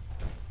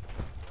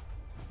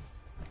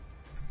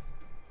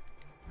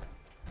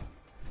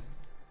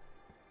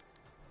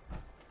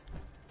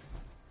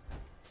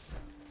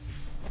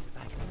if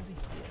I come over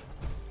here.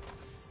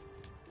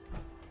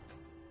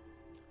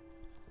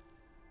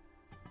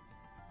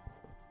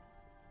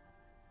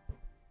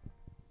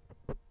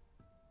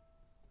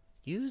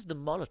 Use the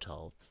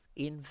Molotovs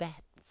in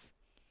vats.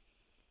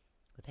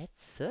 Well,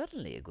 that's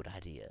certainly a good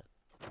idea.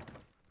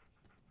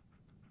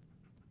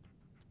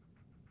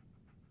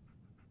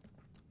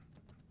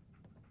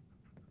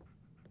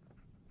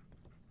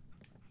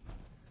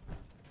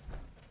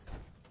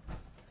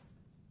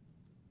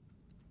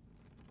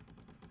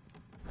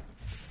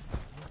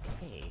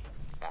 Okay.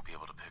 Won't be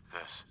able to pick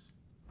this.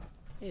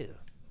 Oh,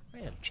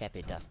 well,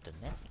 Chappie Dustin,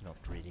 that's not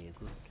really a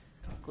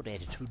good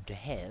attitude to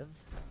have.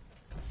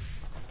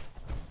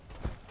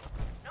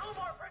 No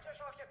more British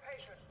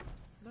occupation.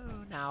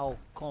 Oh, now,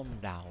 calm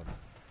down.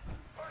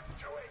 Put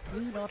to it.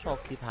 We're not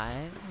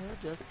occupying,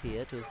 we're just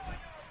here to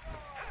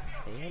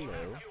say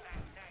hello.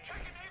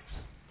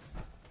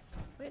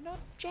 We're not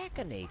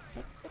jackanapes.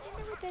 I don't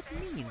know what that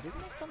means. Isn't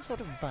that some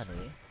sort of bunny?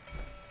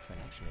 Well,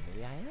 actually,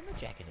 maybe I am a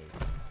jackanape.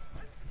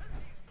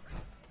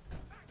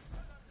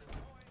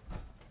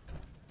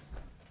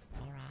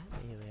 Alright,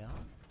 here we are.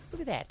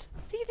 Look at that.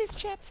 See these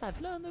chaps? I've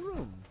learned the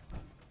room.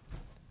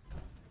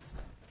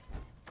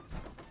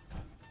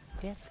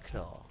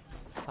 Deathclaw.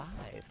 5.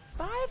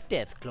 5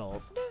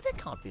 Deathclaws? No, there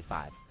can't be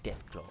 5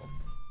 Deathclaws.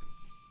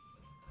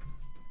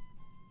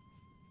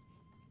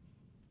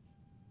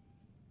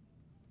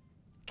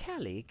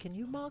 Callie, can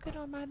you mark it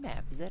on my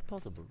map? Is that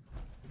possible?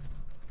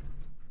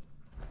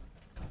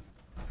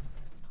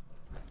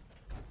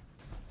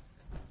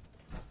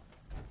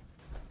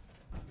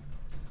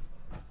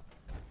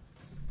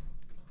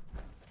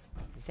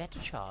 Is that a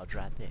charge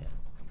right there?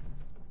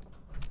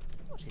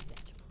 What is that?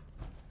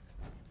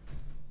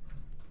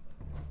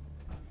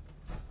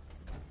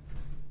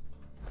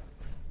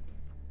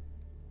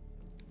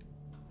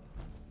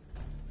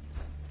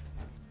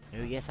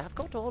 Oh yes, I've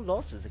got all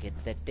losses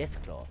against that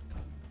Deathclaw.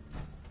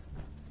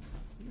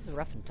 He's a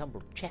rough and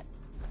tumble chap.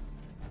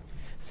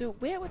 So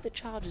where would the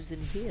charges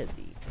in here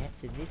be?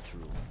 Perhaps in this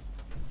room?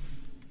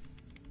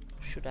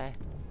 Should I...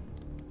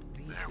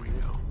 There we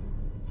go.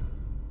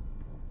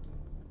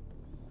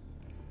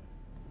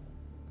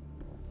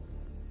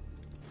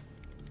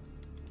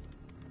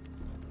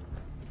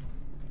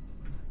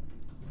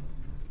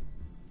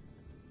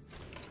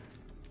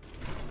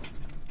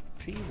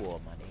 Pre-war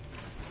money.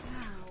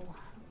 Now,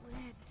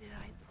 where did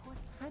I put...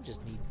 I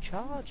just need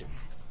charges.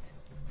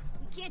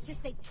 We can't just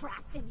stay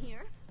trapped in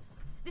here.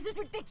 This is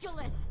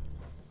ridiculous.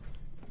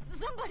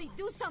 Somebody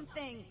do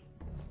something.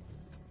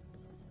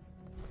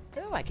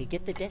 Oh, I could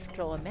get the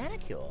Deathclaw a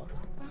manicure.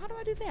 Well, how do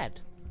I do that?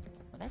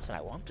 Well, that's what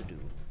I want to do.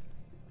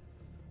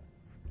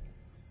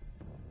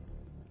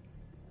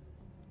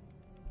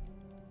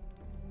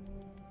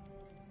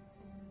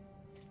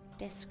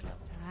 Deathclaw.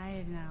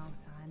 Tired now,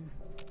 son.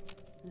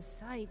 The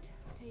sight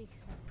takes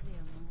the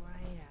film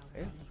right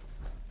out of me.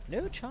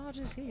 No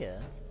charges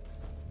here.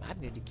 I'm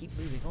going to keep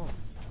moving on.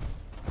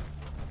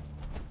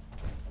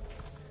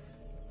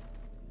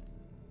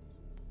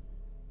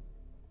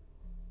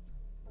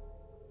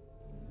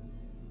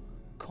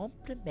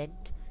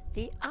 Compliment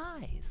the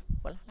eyes.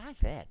 Well, I like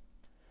that.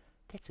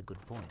 That's a good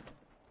point.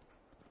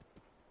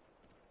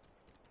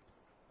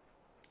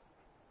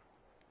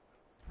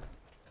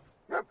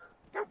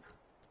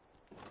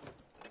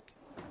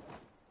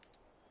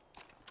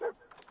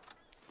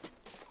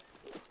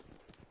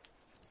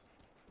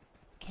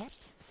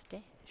 Caps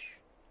stash.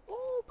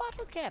 Oh,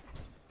 bottle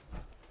caps.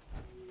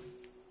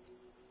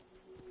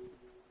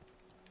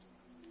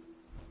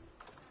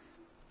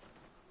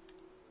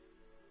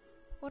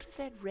 What is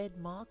that red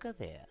marker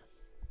there?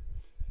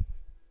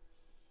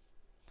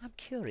 I'm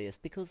curious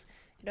because,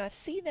 you know, I've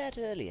seen that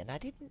earlier and I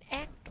didn't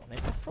act on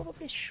it. I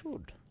probably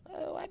should.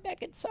 Oh, I'm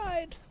back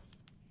inside.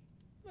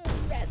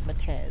 Oh.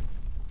 razzmatazz.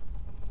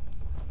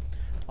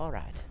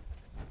 Alright.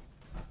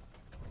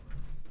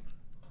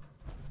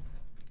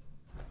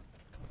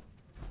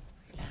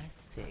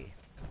 Let's see.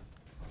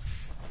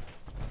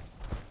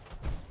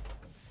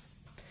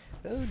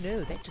 Oh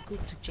no, that's a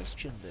good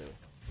suggestion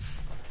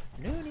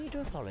though. No need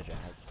to apologize.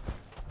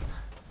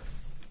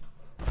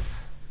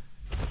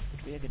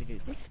 But we are going to go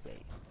this way.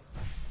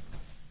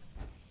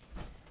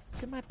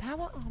 So my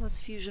power armor's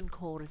fusion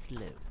core is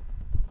low.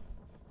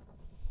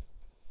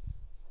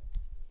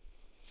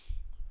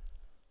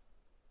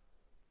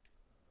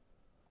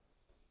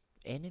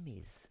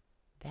 Enemies.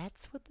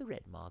 That's what the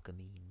red marker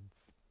means.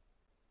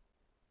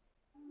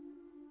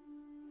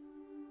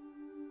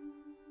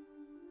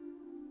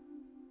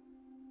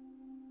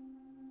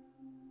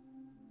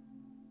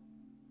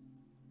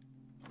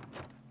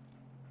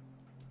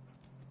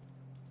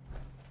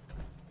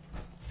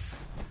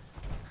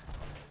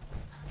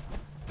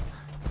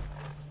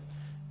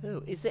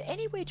 Oh, is there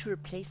any way to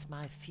replace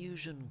my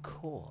fusion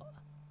core?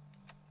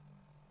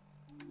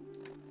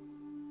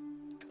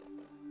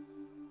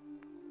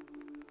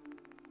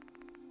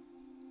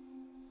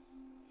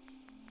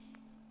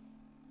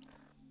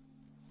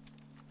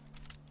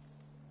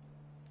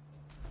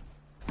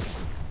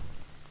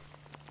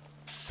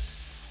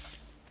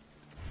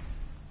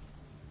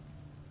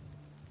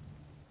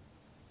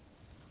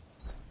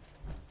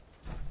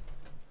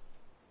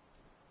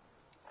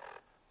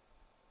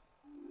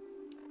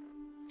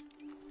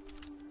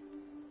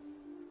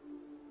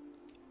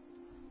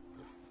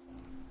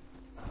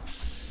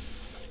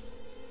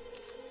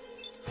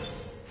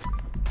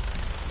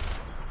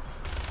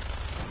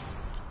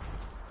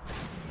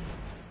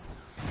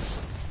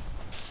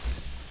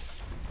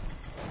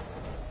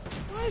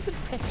 Why isn't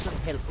Preston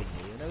helping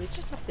me? You know, he's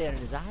just up there in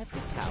his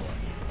ivory tower,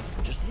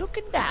 just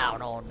looking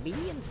down on me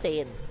and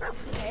saying,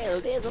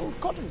 well, there's old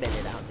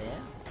Cottonbelly down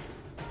there.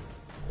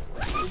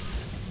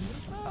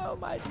 Oh,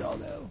 my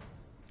doggo.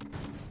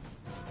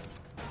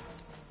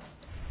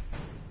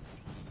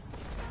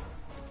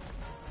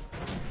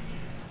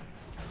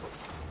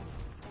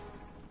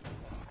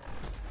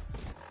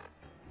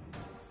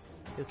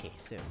 Okay,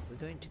 so we're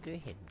going to go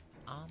ahead and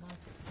arm ourselves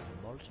with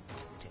a Molotov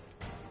cocktail.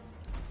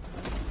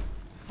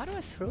 How do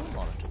I throw a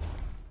Molotov?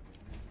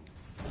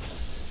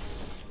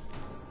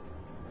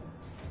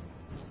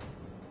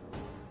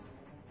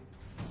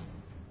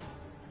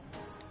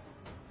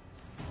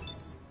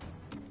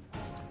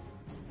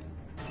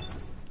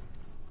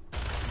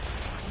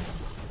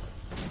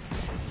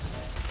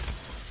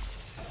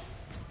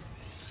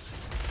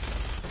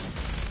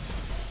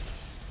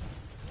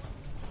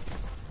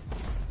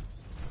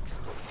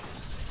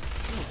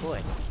 Oh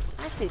boy,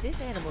 I say this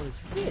animal is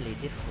really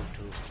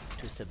difficult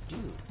to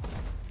subdue.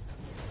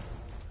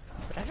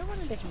 But I don't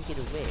want to let him get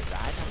away, right?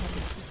 I have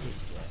to keep him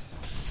here.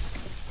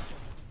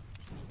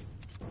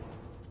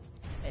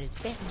 And it's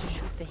best to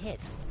shoot the head.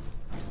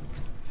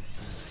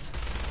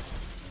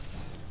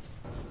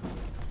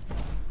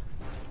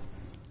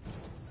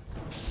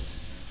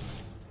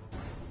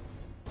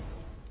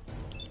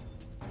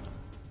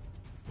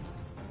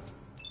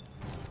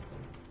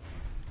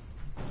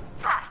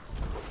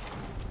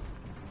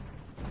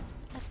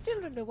 I still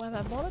don't know why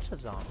my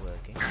Molotovs aren't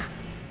working.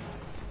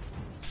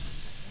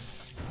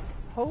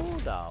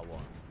 Hold our one.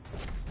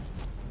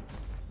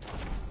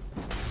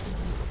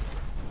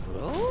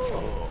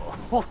 Oh,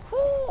 ho,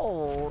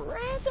 ho,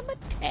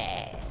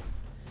 razzmatazz.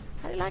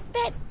 How do you like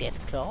that,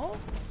 Deathclaw?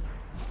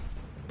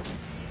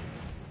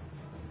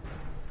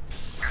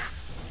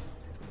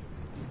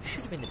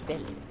 Should have been the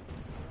belly.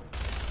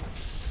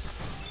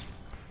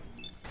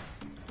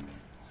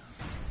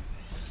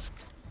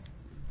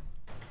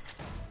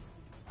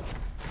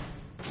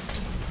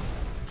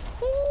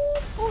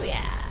 Oh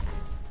yeah.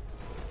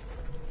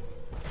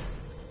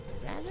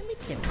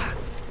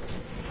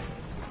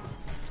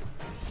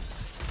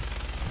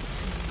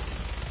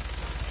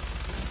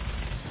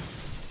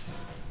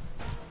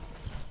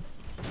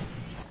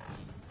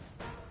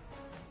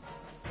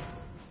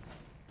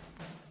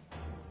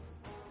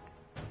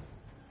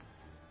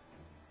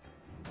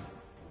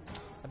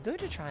 I'm going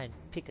to try and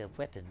pick a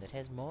weapon that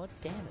has more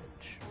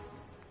damage.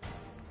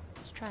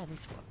 Let's try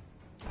this one.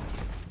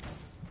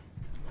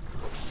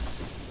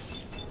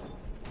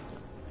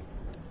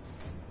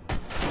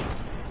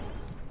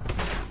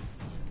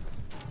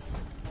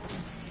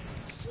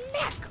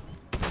 Smack!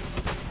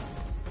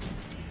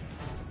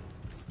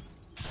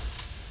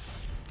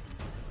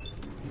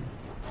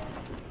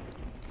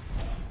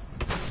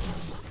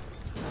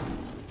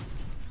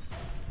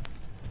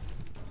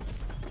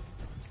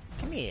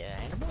 Come here,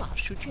 animal. I'll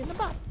shoot you in the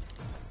butt.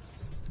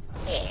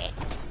 Yeah.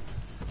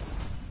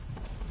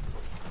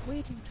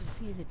 Waiting to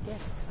see the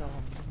death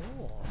come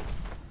more.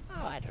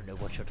 Oh, I don't know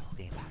what you're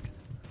talking about.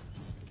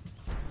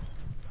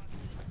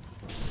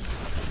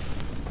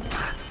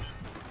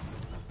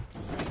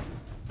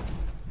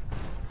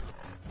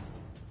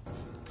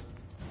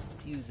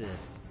 Let's use a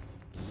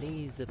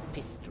laser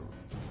pistol.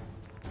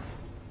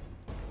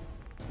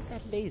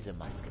 That laser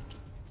musket.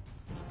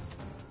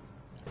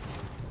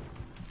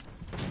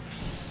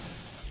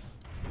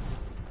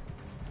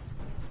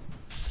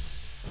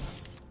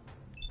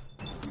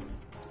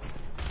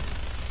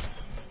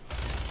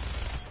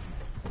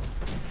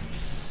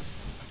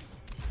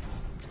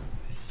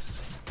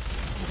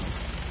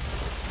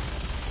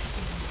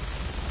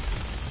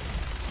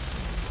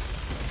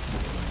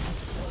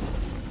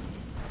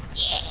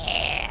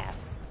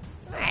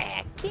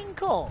 King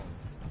Kong.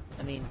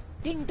 I mean,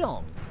 Ding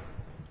Dong.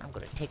 I'm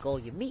gonna take all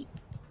your meat.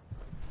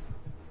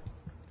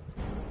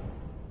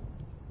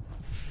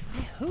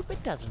 I hope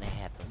it doesn't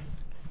happen.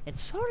 And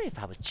sorry if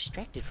I was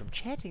distracted from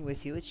chatting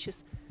with you. It's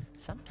just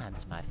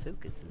sometimes my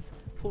focus is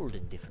pulled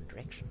in different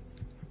directions.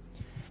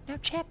 Now,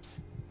 chaps,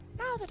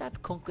 now that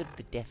I've conquered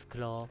the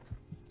Deathclaw,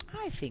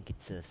 I think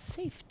it's a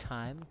safe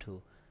time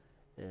to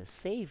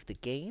save the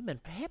game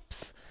and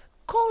perhaps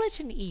call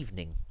it an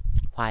evening.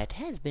 Why, it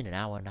has been an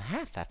hour and a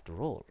half after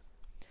all.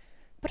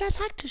 But I'd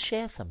like to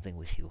share something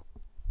with you.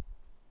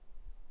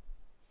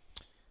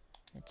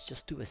 Let's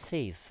just do a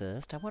save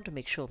first. I want to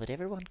make sure that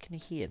everyone can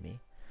hear me.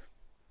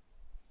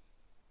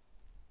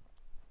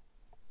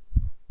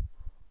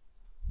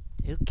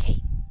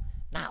 Okay.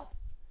 Now,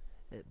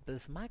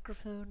 both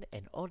microphone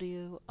and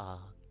audio are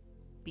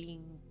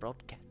being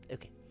broadcast.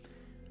 Okay.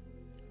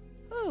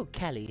 Oh,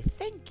 Callie,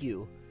 thank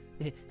you.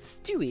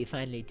 Stewie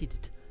finally did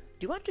it.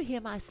 Do you want to hear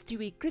my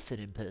Stewie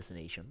Griffin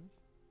impersonation?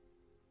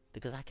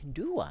 Because I can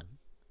do one.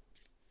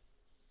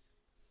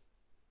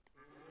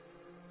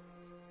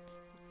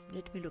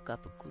 Let me look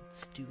up a good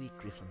Stewie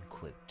Griffin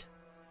quote.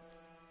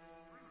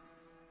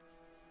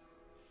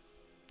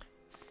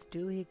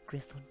 Stewie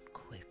Griffin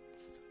quotes.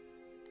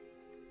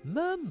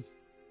 Mum!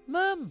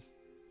 Mum!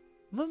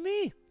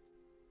 Mummy!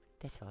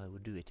 That's how I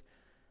would do it.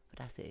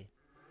 But I say...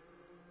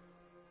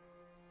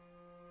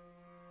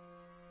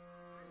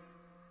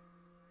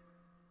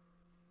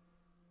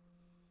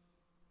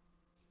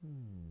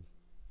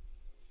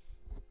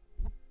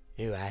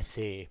 Oh, I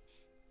say,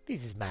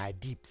 this is my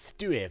deep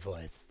Stewie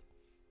voice.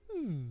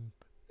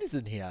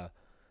 Listen here,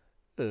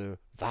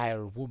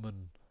 vile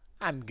woman.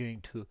 I'm going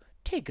to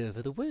take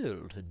over the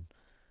world, and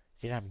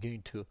then I'm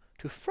going to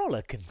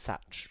frolic and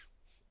such.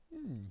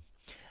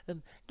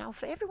 Now,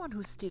 for everyone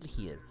who's still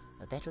here,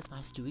 that was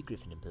my Stewie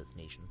Griffin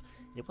impersonation.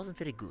 It wasn't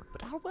very good,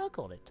 but I'll work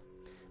on it.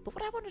 But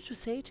what I wanted to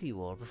say to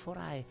you all before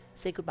I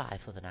say goodbye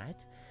for the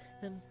night,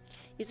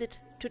 is that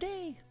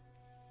today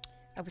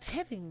I was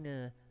having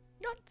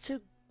not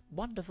so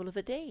wonderful of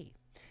a day.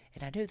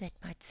 And I know that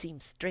might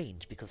seem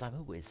strange because I'm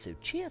always so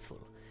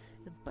cheerful.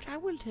 But I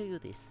will tell you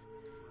this.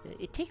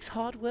 It takes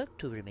hard work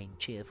to remain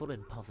cheerful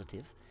and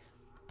positive.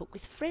 But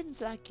with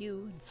friends like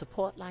you and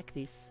support like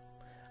this,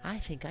 I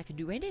think I can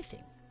do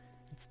anything.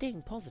 And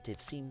staying positive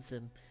seems,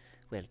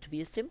 well, to be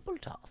a simple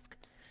task.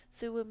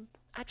 So,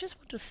 I just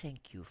want to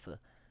thank you for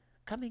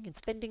coming and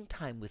spending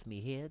time with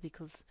me here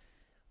because,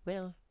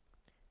 well,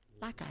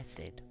 like I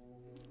said,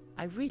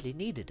 I really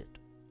needed it.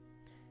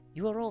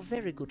 You are all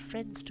very good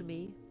friends to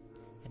me,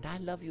 and I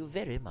love you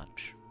very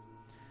much.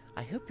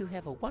 I hope you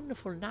have a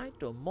wonderful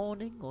night or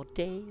morning or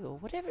day or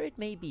whatever it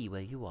may be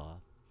where you are.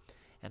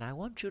 And I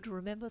want you to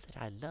remember that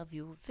I love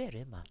you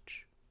very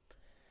much.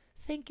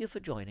 Thank you for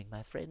joining,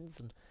 my friends,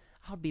 and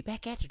I'll be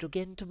back at it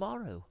again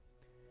tomorrow.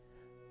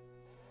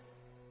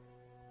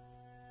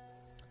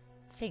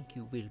 Thank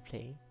you, Will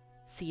Play,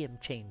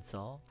 CM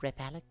Chainsaw, Rep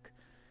Alec.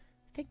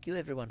 Thank you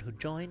everyone who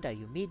joined,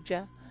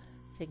 Ayumidja.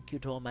 Thank you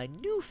to all my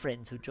new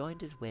friends who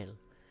joined as well.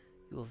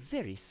 You are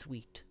very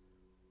sweet.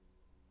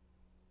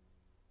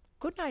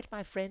 Good night,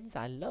 my friends.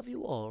 I love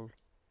you all.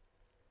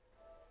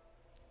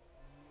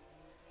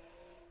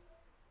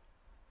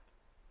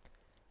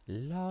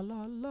 La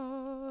la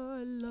la,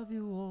 I love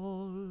you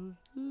all.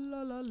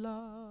 La la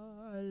la,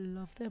 I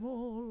love them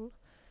all.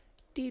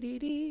 Dee dee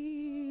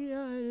dee,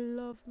 I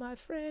love my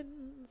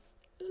friends.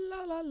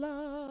 La la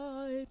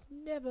la, it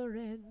never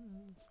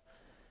ends.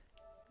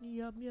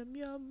 Yum yum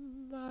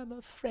yum, I'm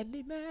a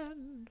friendly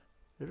man.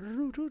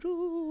 Roo doo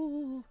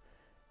doo,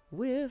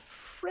 we're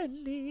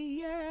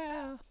friendly,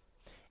 yeah.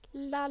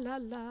 La la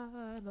la,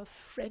 I'm a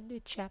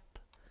friendly chap.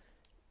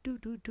 Do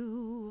do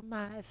do,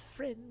 my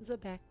friends are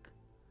back.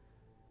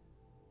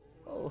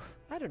 Oh,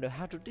 I don't know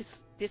how to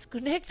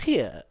disconnect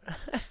here.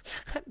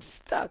 I'm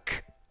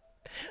stuck.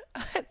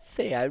 I'd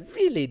say I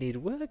really need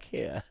work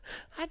here.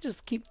 I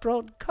just keep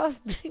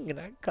broadcasting and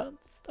I can't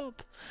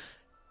stop.